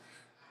our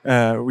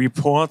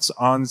reports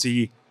on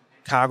the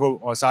cargo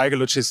or cycle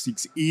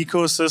logistics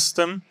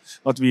ecosystem.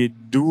 What we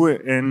do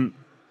in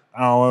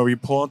our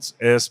reports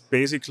is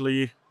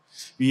basically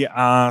we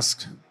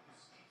ask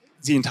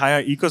the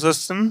entire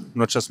ecosystem,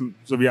 not just,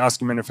 so we ask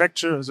the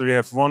manufacturer, so we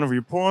have one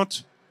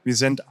report we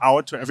send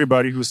out to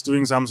everybody who's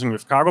doing something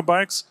with cargo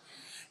bikes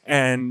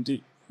and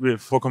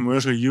for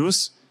commercial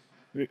use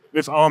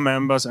with our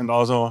members and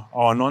also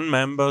our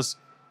non-members.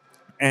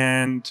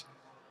 And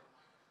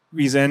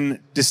we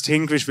then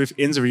distinguish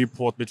within the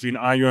report between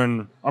are you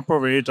an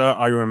operator,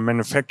 are you a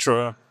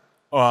manufacturer,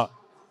 or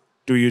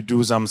do you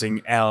do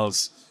something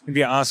else? And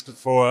we ask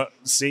for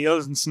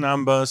sales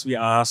numbers, we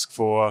ask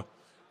for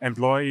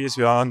employees,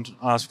 we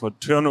ask for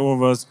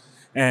turnovers,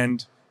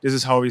 and this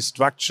is how we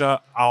structure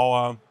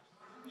our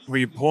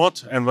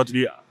report and what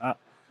we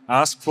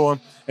ask for.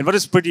 And what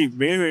is pretty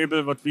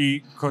variable, what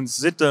we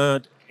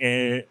considered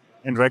and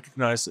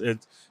recognize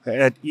it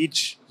at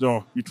each,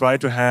 so we try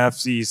to have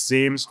the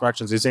same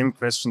structures, the same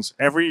questions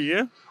every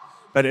year,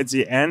 but at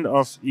the end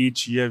of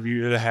each year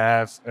we will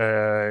have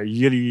a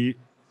yearly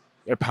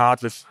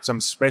part with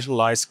some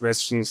specialized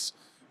questions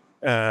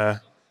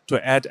to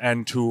add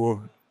and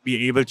to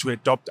be able to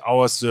adopt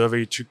our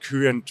survey to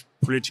current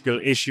political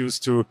issues,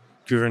 to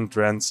current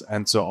trends,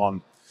 and so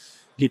on.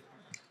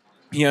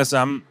 Here are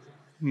some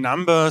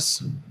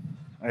numbers.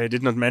 I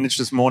did not manage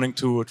this morning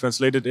to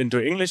translate it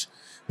into English.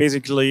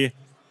 Basically,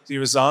 the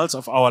results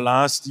of our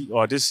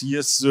this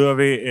year's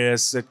survey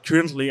is that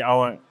currently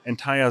our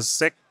entire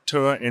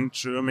sector in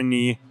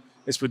Germany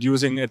is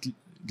producing at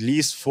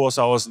least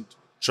 4,000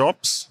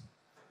 jobs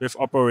with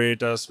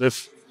operators,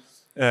 with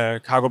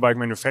cargo bike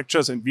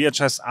manufacturers, and we are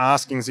just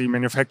asking the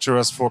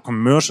manufacturers for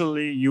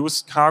commercially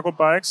used cargo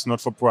bikes,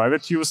 not for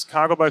private used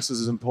cargo bikes. This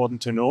is important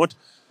to note.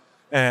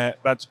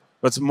 But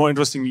what's more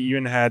interesting, we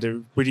even had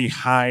a pretty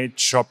high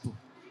job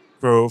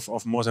growth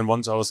of more than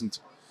 1,000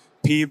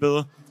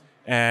 people,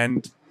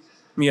 and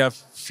we are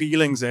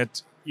feeling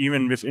that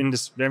even within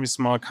this very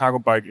small cargo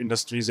bike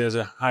industry, there's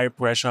a high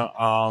pressure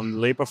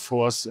on labor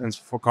force and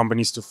for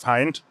companies to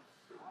find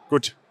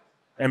good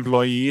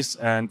employees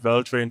and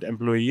well-trained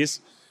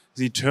employees.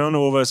 The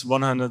turnover is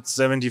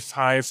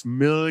 175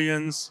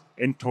 million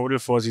in total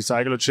for the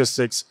cycle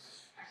logistics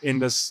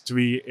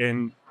industry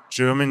in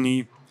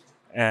Germany,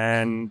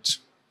 and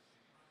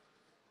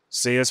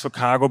sales for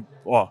cargo,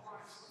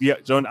 we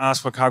don't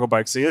ask for cargo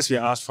bike sales, we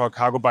ask for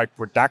cargo bike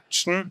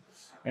production,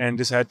 and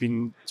this had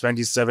been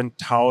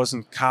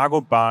 27,000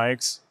 cargo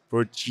bikes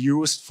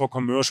produced for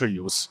commercial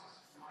use,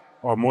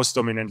 or most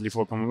dominantly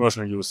for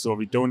commercial use. So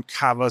we don't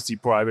cover the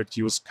private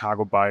use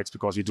cargo bikes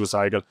because we do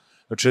cycle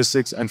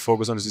logistics and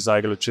focus on the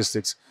cycle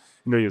logistics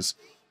in the use.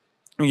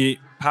 We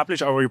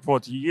publish our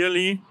report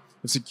yearly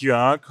with the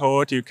QR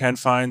code. You can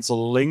find the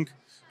link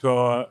to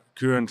our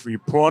current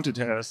report. It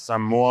has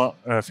some more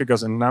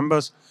figures and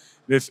numbers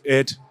with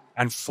it.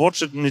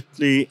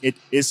 Unfortunately, it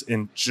is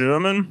in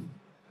German.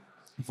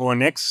 For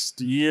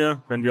next year,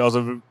 when we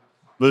also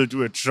will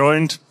do a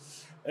joint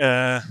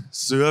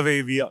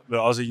survey, we will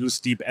also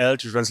use DeepL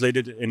to translate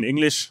it in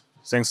English.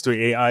 Thanks to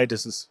AI,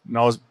 this is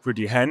now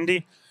pretty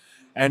handy.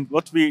 And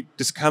what we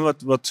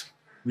discovered, what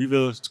we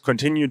will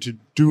continue to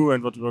do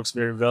and what works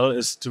very well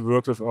is to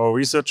work with our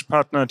research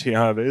partner,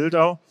 TH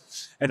Wildau,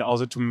 and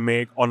also to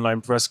make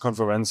online press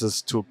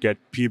conferences to get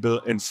people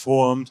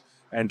informed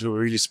and to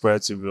really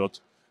spread the word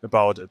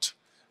about it.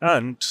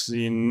 And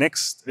the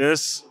next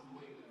is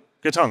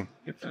Gaétan.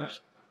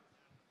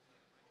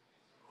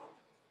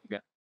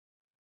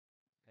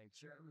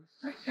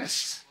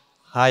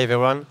 Hi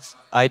everyone.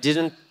 I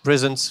didn't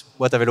present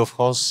Boîtes à Vélo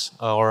France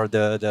or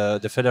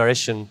the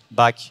federation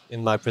back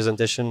in my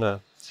presentation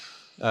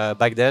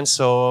back then,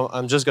 so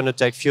I'm just going to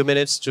take a few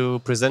minutes to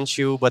present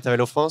you Boîtes à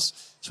Vélo France.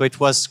 So it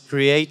was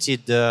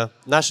created, the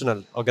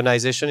national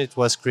organization, it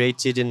was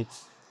created in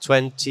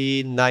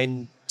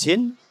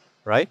 2019,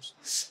 right?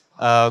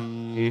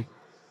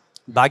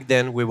 Back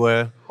then we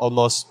were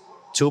almost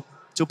two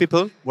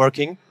people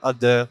working at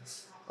the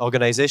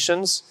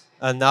organizations,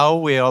 and now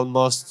we're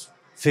almost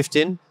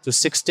 15 to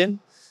 16.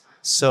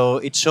 So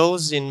it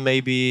shows in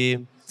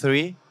maybe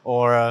 3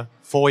 or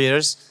 4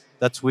 years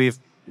that we've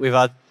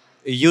had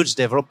a huge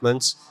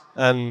development.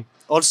 And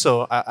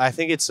also I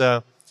think it's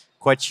a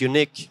quite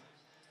unique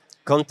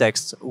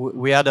context.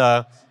 We had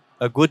a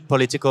good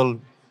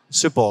political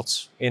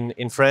support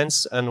in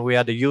France, and we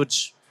had a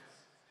huge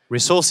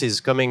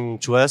resources coming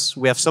to us.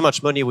 We have so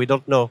much money, we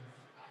don't know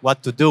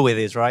what to do with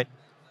it, right?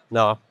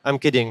 No, I'm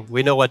kidding.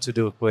 We know what to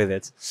do with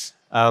it.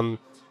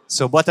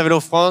 So Boîtes à Vélo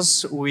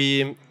France,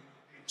 we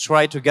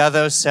try to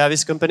gather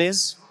service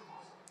companies,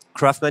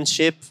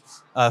 craftsmanship,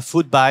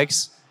 food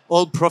bikes,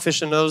 all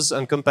professionals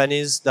and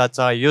companies that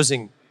are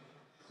using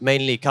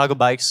mainly cargo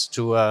bikes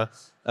to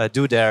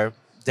do their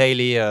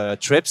daily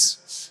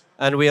trips.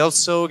 And we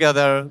also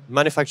gather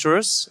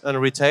manufacturers and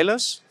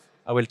retailers.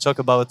 I will talk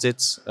about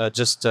it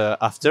just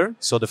after.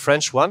 So the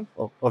French one,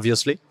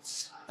 obviously.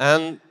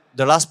 And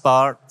the last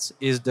part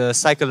is the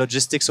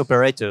cyclo-logistics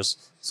operators.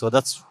 So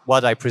that's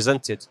what I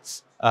presented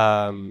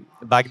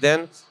back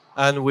then.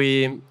 And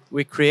we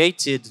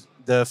created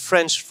the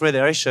French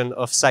Federation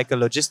of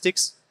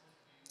Cyclo-Logistics.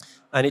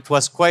 And it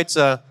was quite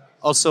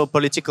also a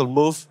political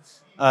move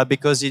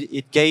because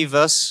it gave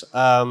us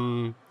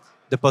the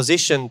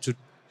position to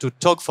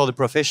talk for the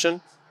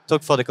profession,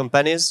 talk for the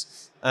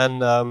companies.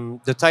 And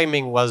the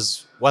timing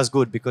was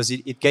good because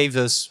it gave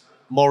us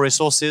more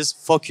resources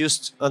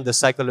focused on the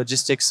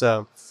cyclo-logistics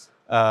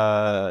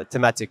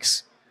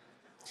thematics.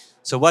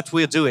 So what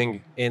we're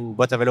doing in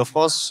Boîtes à Vélo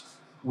France,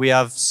 we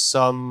have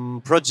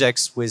some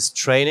projects with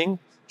training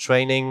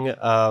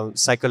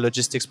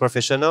cyclo-logistics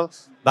professional.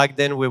 Back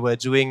then we were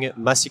doing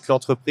Ma Cycle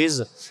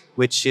Entreprise,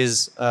 which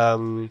is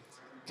kind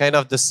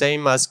of the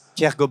same as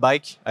Cargo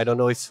Bike. I don't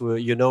know if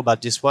you know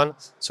about this one.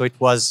 So it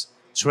was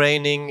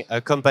training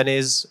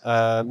companies,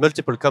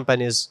 multiple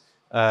companies,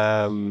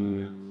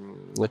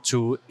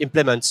 to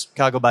implement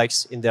cargo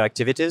bikes in their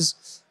activities.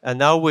 And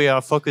now we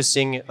are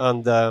focusing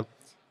on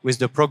with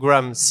the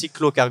program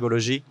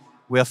Cyclo-Cargologie,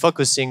 we are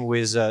focusing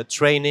with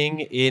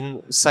training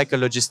in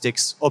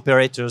cyclo-logistics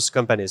operators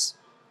companies.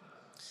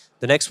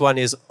 The next one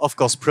is, of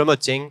course,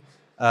 promoting,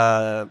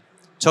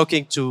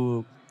 talking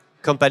to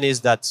companies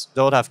that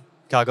don't have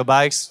cargo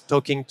bikes,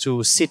 talking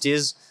to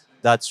cities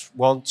that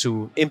want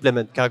to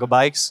implement cargo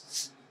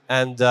bikes,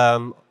 and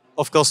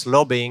of course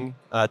lobbying,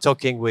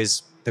 talking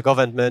with the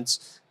government,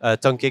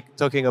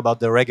 talking about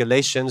the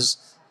regulations,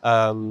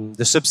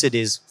 the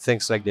subsidies,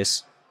 things like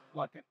this.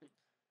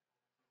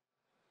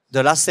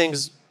 The last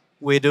things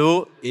we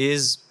do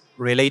is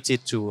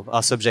related to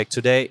our subject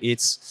today.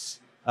 It's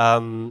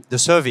the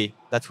survey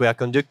that we are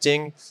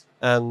conducting,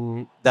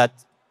 and that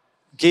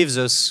gives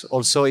us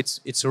also,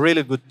 it's a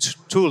really good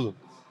tool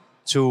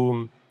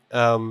to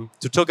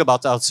talk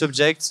about our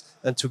subject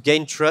and to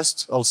gain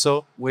trust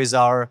also with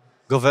our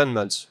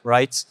government,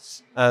 right?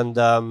 And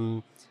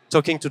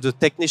talking to the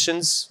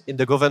technicians in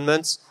the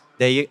government,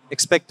 they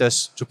expect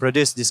us to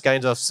produce this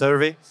kind of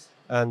survey,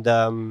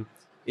 and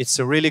it's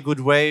a really good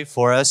way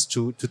for us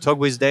to talk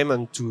with them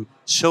and to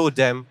show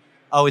them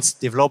how it's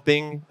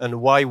developing and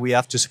why we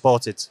have to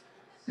support it.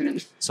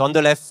 So on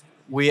the left,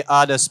 we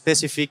add a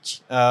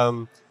specific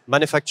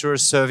manufacturer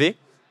survey.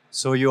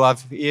 So you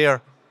have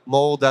here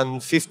more than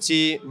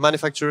 50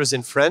 manufacturers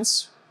in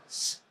France.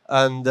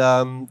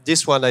 And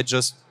this one, I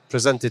just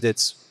presented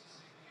it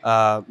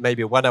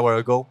maybe 1 hour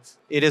ago.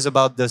 It is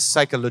about the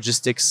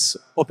cyclo-logistics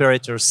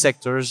operator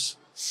sectors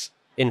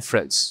in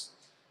France.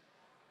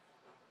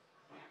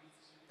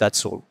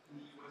 That's all.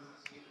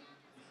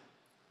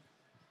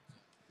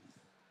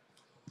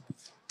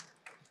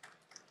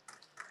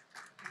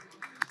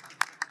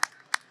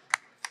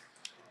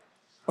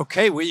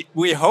 Okay,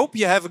 we hope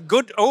you have a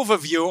good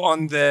overview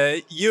on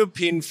the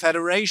European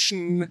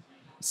Federation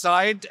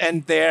side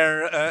and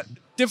their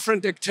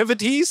different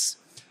activities.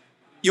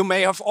 You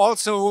may have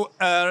also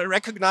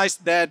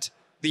recognized that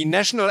the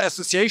national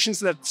associations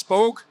that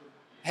spoke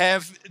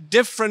have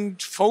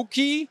different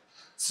foci.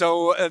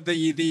 So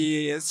the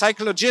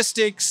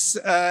Cyclo-Logistics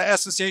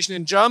Association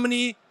in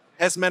Germany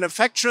has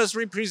manufacturers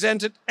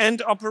represented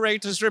and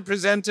operators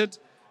represented.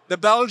 The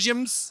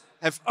Belgians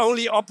have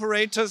only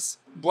operators.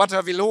 Boîtes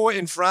à Vélo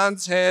in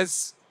France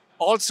has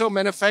also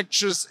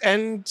manufacturers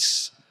and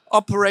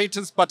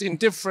operators, but in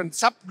different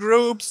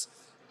subgroups.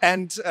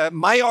 And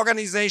my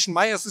organization,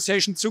 my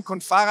association,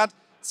 Zukunft Fahrrad,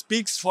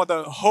 speaks for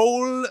the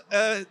whole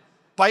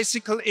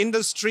bicycle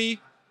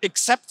industry,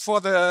 except for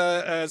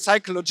the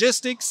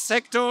cyclo-logistics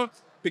sector,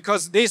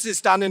 because this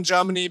is done in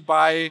Germany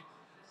by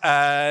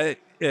the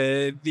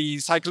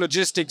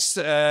Cyclo-Logistics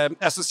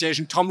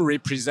Association Tom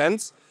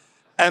represents.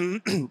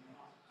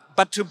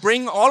 But to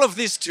bring all of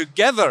this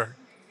together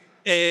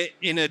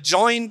in a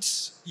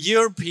joint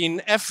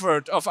European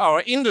effort of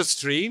our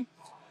industry,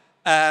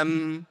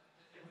 we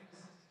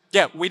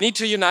need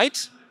to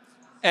unite.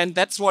 And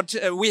that's what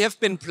we have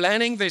been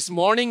planning this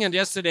morning and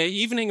yesterday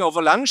evening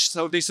over lunch.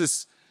 So this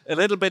is a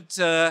little bit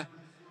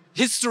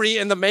history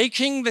in the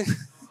making.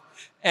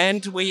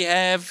 And we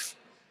have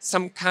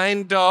some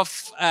kind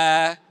of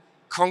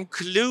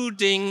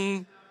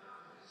concluding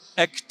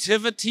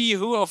activity.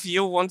 Who of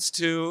you wants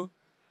to?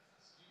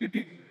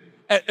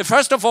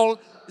 First of all,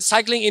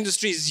 Cycling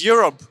Industries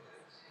Europe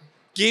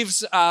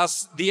gives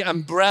us the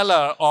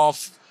umbrella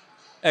of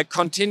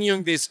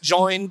continuing this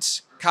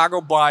joint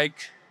cargo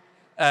bike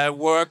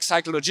work,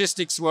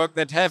 cyclogistics work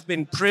that have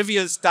been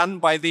previously done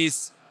by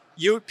these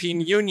European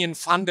Union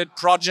funded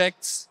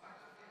projects,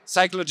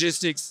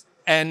 cyclogistics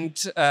and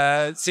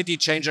city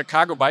changer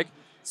cargo bike.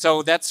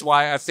 So that's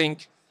why I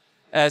think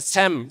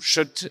Sam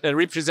should,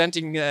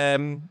 representing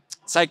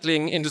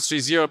Cycling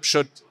Industries Europe,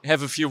 should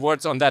have a few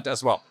words on that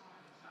as well.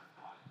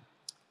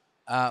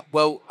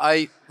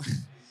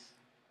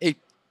 It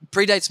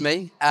predates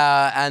me,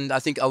 and I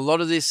think a lot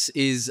of this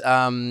is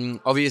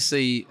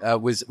obviously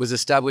was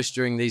established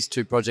during these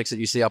two projects that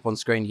you see up on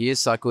screen here,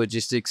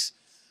 Cyclogistics.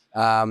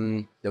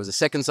 There was a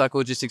second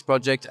Cyclogistics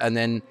project, and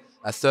then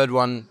a third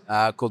one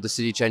called the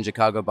City Changer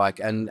Cargo Bike,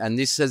 and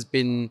this has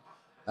been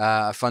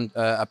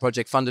a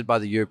project funded by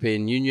the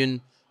European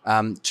Union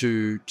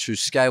to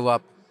scale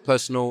up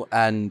personal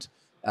and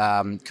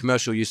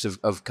commercial use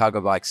of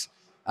cargo bikes.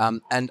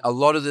 And a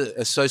lot of the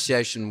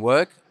association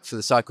work for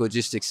the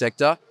cyclogistics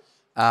sector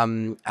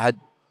had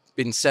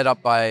been set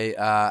up by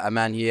a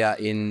man here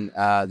in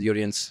the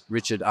audience,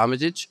 Richard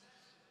Armitage.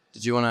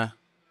 Did you want to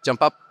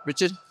jump up,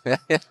 Richard?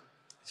 Did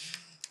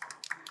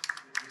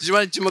you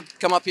want to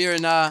come up here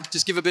and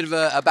just give a bit of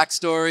a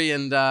backstory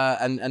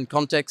and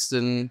context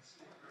and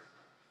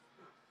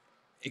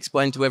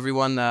explain to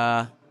everyone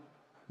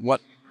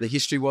what the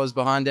history was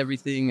behind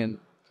everything? And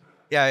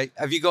yeah,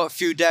 have you got a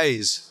few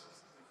days?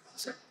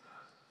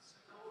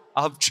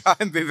 I'll try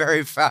and be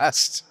very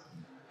fast.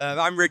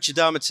 I'm Richard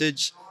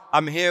Armitage.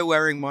 I'm here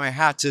wearing my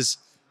hat as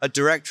a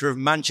director of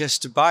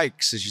Manchester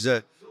Bikes, which is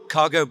a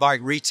cargo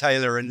bike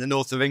retailer in the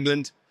north of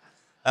England.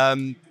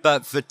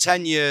 But for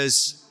 10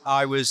 years,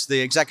 I was the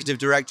executive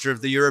director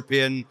of the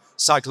European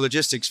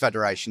Cyclogistics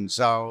Federation.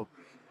 So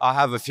I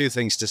have a few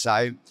things to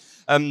say.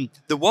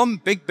 The one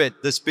big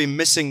bit that's been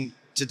missing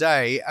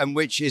today, and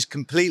which is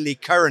completely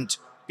current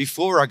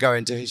before I go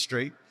into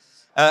history,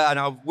 and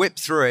I'll whip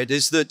through it,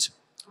 is that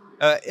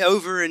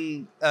over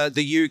in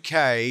the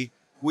UK,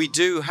 we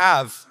do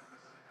have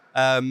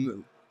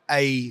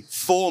a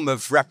form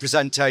of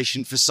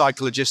representation for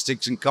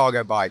cyclogistics and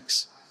cargo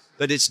bikes,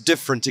 but it's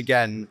different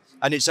again,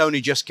 and it's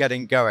only just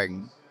getting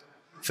going.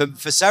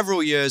 For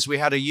several years, we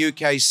had a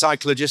UK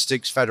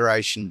Cyclogistics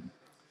Federation,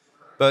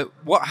 but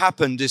what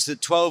happened is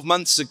that 12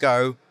 months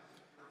ago,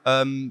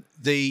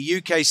 the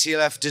UK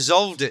CLF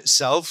dissolved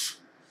itself,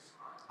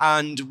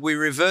 and we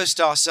reversed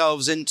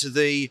ourselves into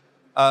the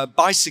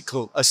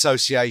Bicycle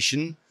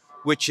Association,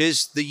 which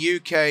is the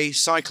UK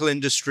cycle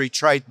industry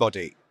trade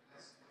body.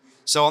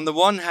 So on the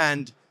one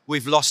hand,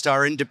 we've lost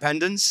our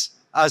independence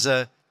as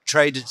a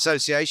trade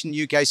association,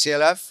 UK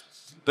CLF,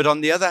 but on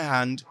the other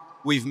hand,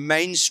 we've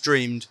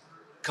mainstreamed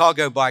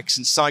cargo bikes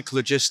and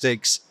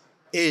cyclogistics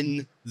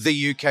in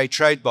the UK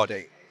trade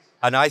body.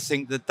 And I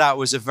think that that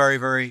was a very,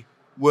 very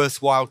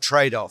worthwhile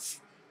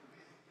trade-off.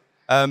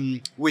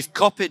 We've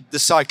copied the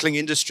Cycling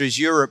Industries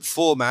Europe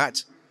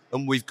format,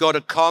 and we've got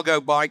a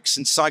cargo bikes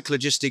and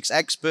cyclogistics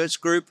experts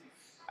group,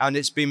 and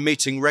it's been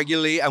meeting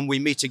regularly, and we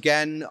meet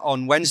again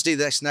on Wednesday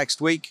this next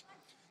week.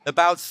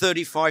 About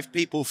 35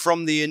 people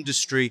from the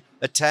industry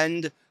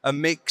attend, a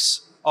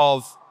mix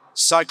of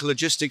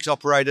cyclogistics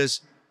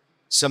operators,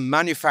 some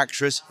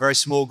manufacturers, very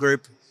small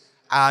group,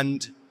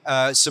 and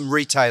some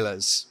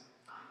retailers.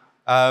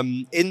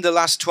 In the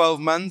last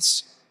 12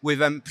 months,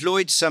 we've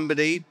employed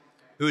somebody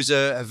who's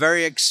a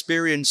very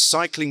experienced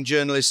cycling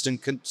journalist and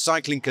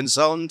cycling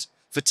consultant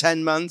for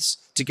 10 months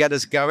to get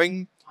us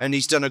going. And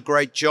he's done a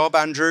great job,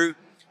 Andrew.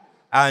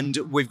 And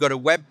we've got a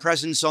web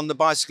presence on the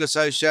Bicycle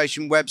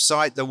Association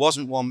website. There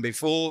wasn't one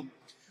before.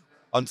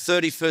 On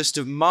 31st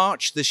of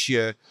March this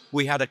year,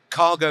 we had a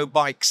cargo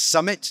bike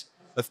summit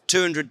of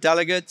 200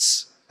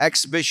 delegates,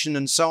 exhibition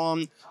and so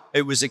on.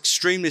 It was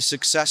extremely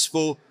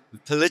successful,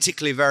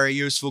 politically very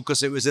useful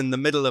because it was in the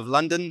middle of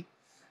London.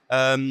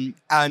 The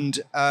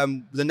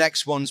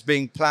next one's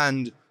being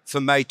planned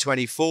for May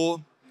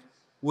 24.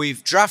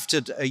 We've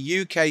drafted a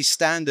UK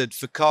standard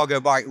for cargo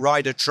bike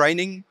rider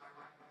training.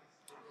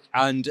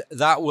 And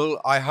that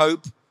will, I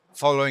hope,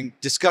 following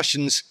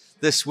discussions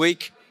this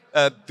week,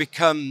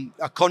 become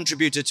a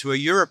contributor to a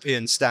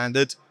European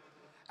standard.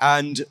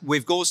 And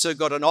we've also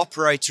got an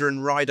operator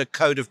and rider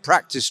code of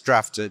practice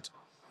drafted,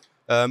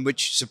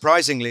 which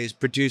surprisingly is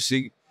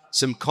producing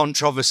some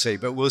controversy,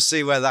 but we'll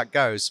see where that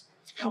goes.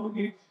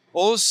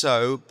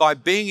 Also, by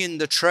being in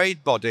the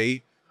trade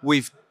body,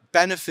 we've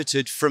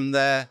benefited from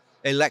their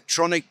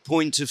electronic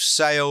point of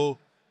sale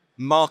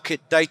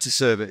market data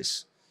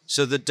service.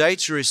 So the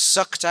data is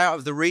sucked out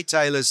of the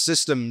retailers'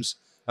 systems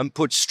and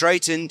put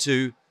straight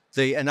into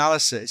the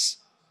analysis,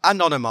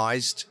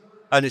 anonymized,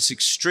 and it's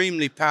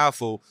extremely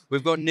powerful.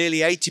 We've got nearly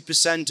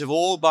 80% of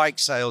all bike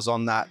sales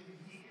on that.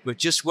 We're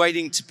just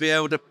waiting to be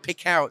able to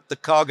pick out the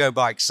cargo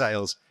bike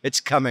sales.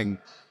 It's coming.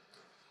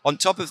 On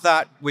top of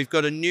that, we've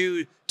got a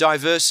new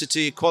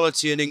diversity,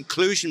 equality, and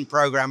inclusion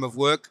program of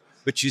work,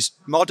 which is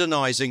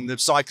modernizing the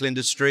cycle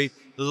industry,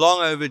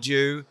 long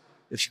overdue.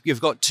 If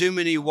you've got too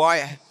many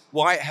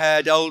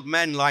white-haired old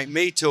men like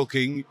me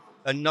talking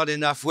and not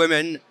enough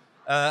women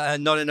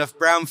and not enough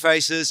brown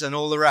faces and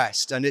all the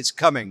rest, and it's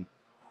coming.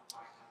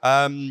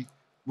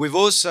 We've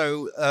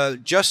also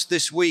just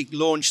this week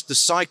launched the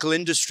Cycle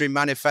Industry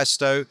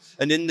Manifesto,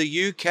 and in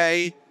the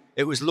UK,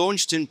 it was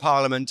launched in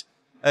Parliament,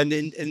 and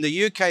in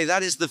the UK,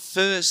 that is the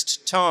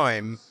first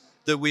time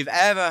that we've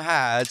ever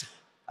had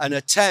an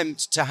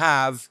attempt to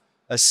have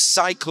a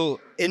cycle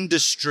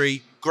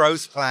industry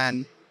growth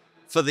plan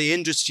for the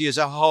industry as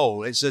a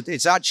whole.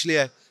 It's actually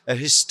a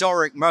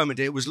historic moment.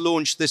 It was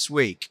launched this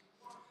week.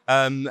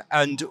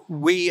 And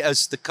we,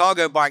 as the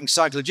Cargo Bike and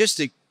Cycle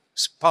Logistics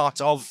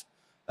part of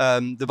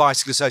the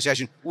Bicycle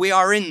Association, we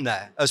are in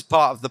there as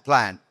part of the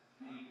plan.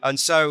 And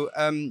so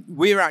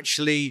we're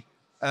actually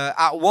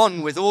at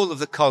one with all of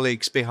the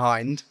colleagues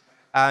behind.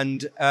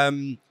 And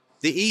the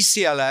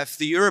ECLF,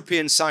 the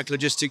European Cycle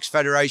Logistics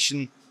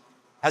Federation,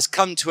 has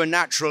come to a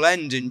natural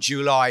end in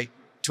July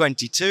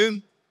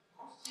 22.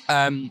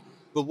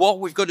 But what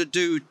we've got to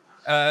do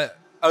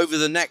over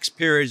the next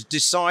period is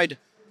decide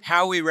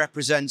how we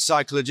represent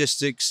cycle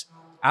logistics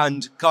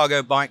and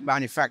cargo bike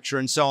manufacture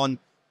and so on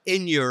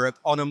in Europe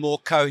on a more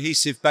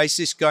cohesive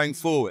basis going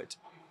forward.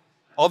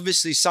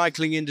 Obviously,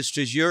 Cycling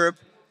Industries Europe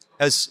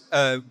has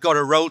got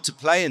a role to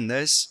play in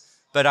this,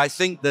 but I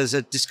think there's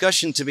a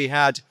discussion to be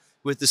had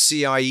with the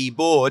CIE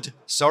board,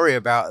 sorry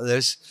about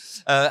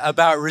this,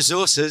 about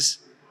resources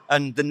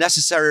and the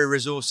necessary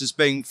resources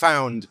being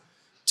found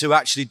to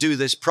actually do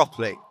this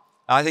properly.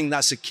 I think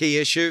that's a key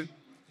issue.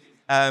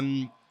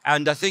 And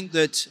I think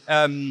that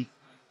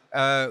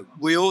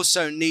we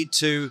also need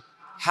to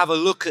have a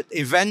look at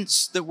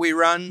events that we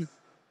run.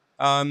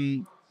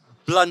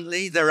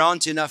 Bluntly, there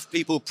aren't enough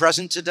people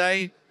present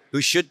today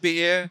who should be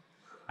here.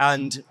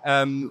 And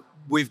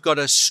we've got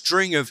a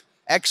string of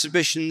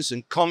exhibitions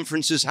and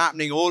conferences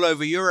happening all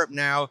over Europe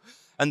now,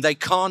 and they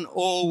can't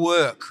all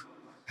work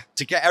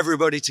to get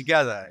everybody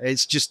together.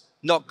 It's just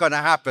not going to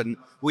happen.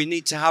 We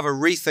need to have a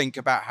rethink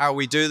about how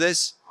we do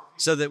this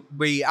so that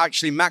we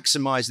actually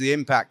maximize the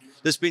impact.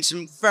 There's been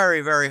some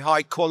very, very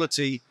high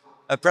quality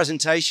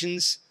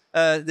presentations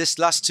this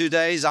last 2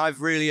 days.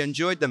 I've really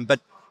enjoyed them,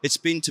 but it's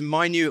been to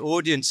minute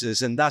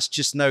audiences, and that's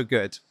just no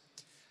good.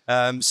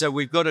 So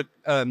we've got to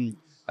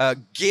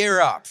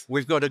gear up.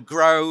 We've got to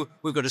grow.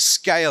 We've got to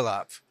scale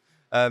up.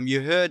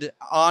 You heard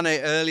Arne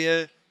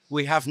earlier.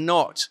 We have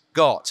not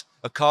got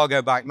a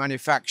cargo bike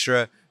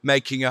manufacturer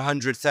making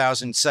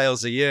 100,000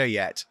 sales a year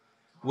yet.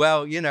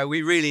 Well, you know,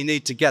 we really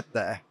need to get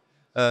there.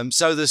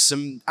 So there's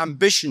some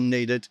ambition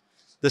needed.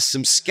 There's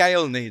some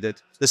scale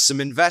needed. There's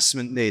some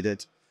investment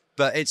needed.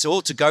 But it's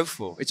all to go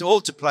for. It's all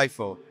to play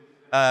for.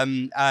 My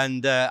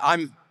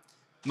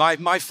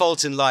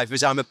fault in life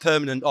is I'm a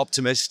permanent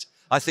optimist.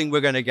 I think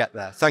we're going to get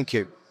there. Thank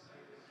you.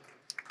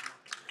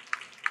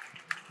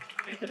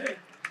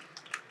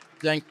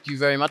 Thank you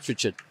very much,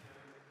 Richard.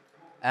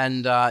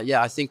 And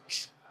yeah, I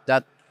think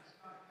that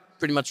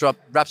pretty much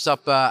wraps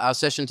up our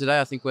session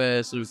today. I think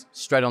we're sort of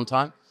straight on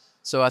time.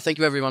 So thank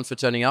you everyone for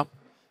turning up.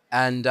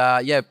 And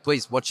yeah,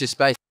 please watch this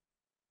space.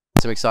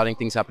 Some exciting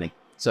things happening.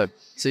 So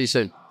see you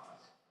soon.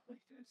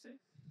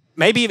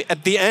 Maybe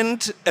at the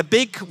end, a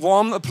big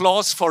warm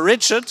applause for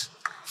Richard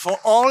for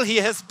all he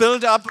has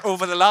built up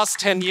over the last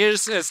 10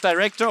 years as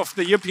director of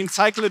the European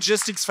Cycle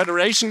Logistics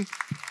Federation.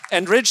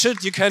 And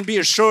Richard, you can be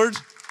assured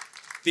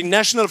the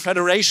national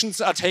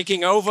federations are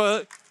taking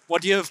over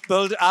what you have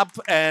built up,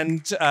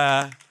 and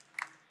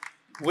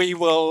we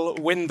will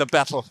win the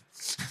battle.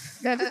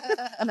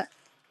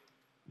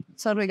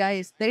 Sorry,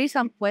 guys. There is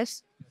some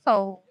question.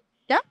 So,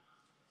 yeah.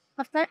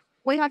 After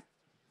we had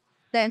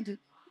then.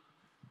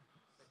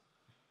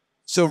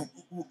 So,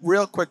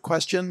 real quick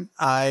question.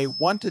 I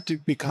wanted to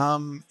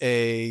become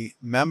a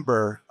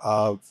member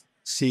of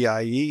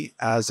CIE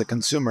as a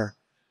consumer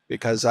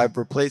because I've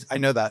replaced, I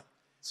know that.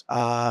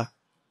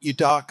 You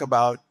talk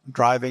about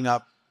driving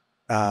up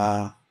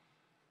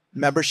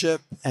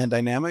membership and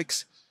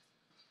dynamics.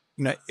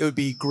 You know, it would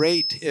be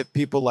great if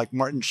people like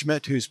Martin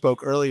Schmidt, who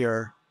spoke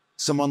earlier,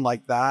 someone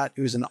like that,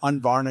 who's an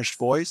unvarnished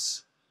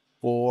voice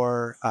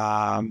for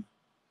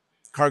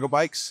cargo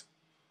bikes,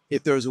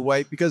 if there was a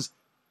way, because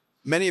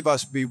many of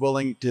us would be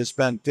willing to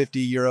spend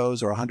 50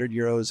 euros or 100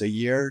 euros a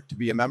year to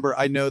be a member.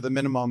 I know the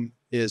minimum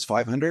is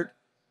 500.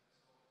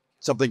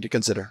 Something to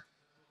consider.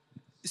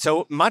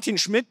 So Martin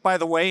Schmidt, by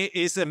the way,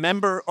 is a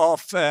member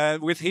of,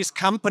 with his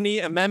company,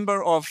 a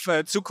member of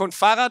Zukunft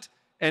Fahrrad,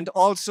 and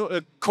also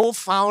a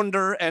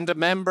co-founder and a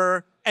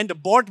member and a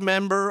board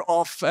member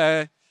of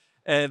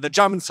the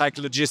German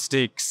Cycle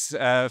Logistics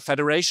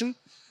Federation.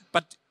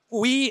 But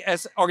we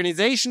as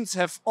organizations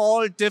have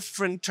all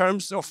different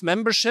terms of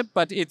membership,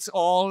 but it's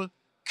all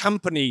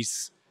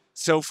companies.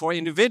 So for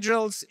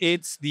individuals,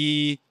 it's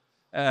the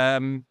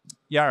National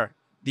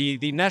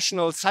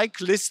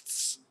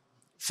Cyclists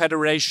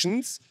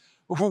Federations,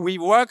 who we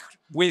work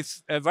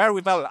with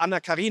very well.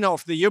 Anna Karina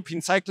of the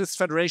European Cyclists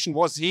Federation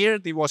was here.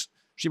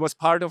 She was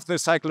part of the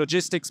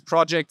Cyclogistics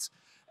project.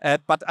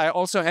 But I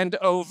also hand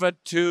over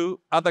to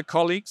other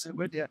colleagues.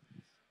 Yeah.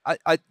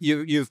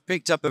 You've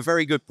picked up a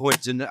very good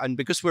point, and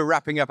because we're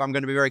wrapping up, I'm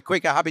going to be very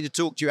quick. I'm happy to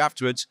talk to you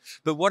afterwards.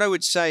 But what I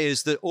would say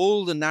is that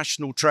all the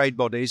national trade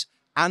bodies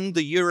and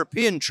the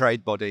European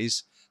trade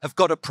bodies have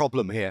got a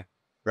problem here,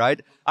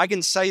 right? I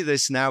can say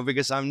this now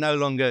because I'm no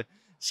longer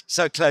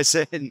so close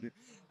in.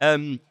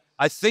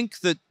 I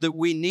think that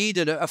we need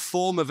a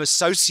form of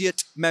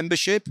associate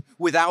membership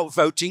without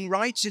voting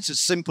rights. It's as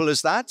simple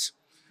as that,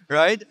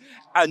 right?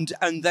 And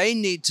they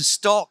need to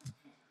stop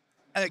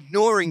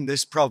ignoring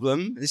this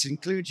problem. This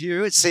includes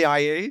you at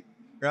CIE,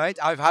 right?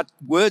 I've had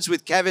words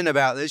with Kevin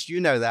about this,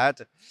 you know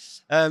that.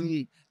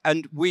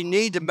 And we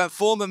need a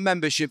form of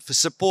membership for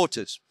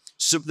supporters.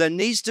 So there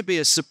needs to be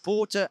a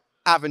supporter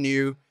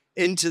avenue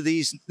into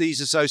these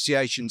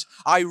associations.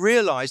 I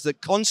realize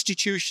that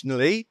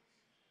constitutionally,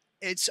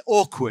 it's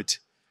awkward,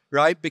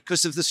 right?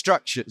 Because of the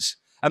structures.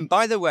 And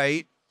by the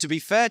way, to be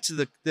fair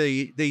to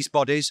these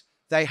bodies,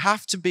 they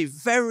have to be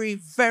very,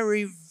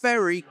 very,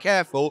 very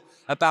careful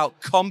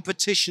about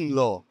competition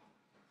law,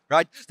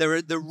 right?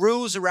 The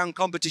rules around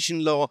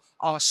competition law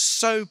are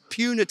so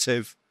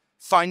punitive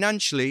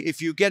financially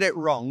if you get it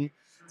wrong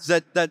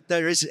that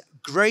there is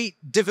great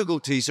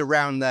difficulties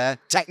around there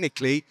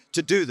technically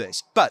to do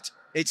this. But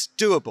it's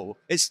doable.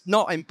 It's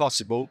not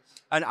impossible.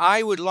 And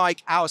I would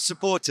like our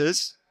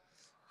supporters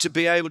to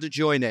be able to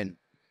join in.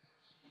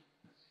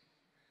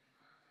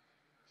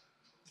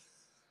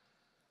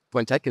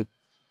 Point taken.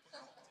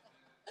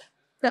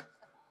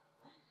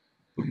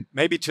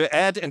 Maybe to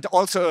add, and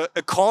also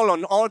a call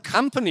on all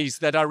companies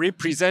that are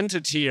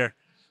represented here,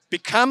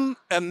 become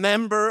a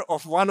member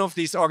of one of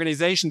these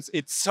organizations.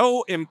 It's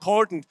so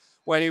important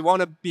when you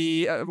want to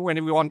be,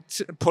 when we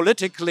want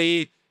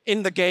politically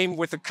in the game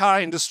with the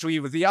car industry,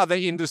 with the other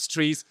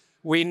industries.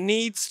 We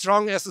need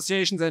strong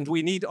associations, and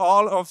we need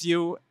all of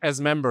you as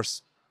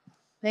members.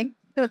 Thank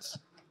you.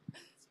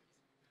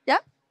 Yeah?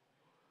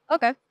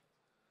 Okay.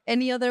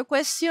 Any other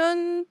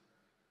question?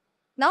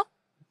 No?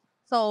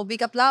 So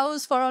big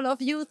applause for all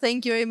of you.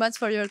 Thank you very much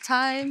for your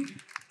time.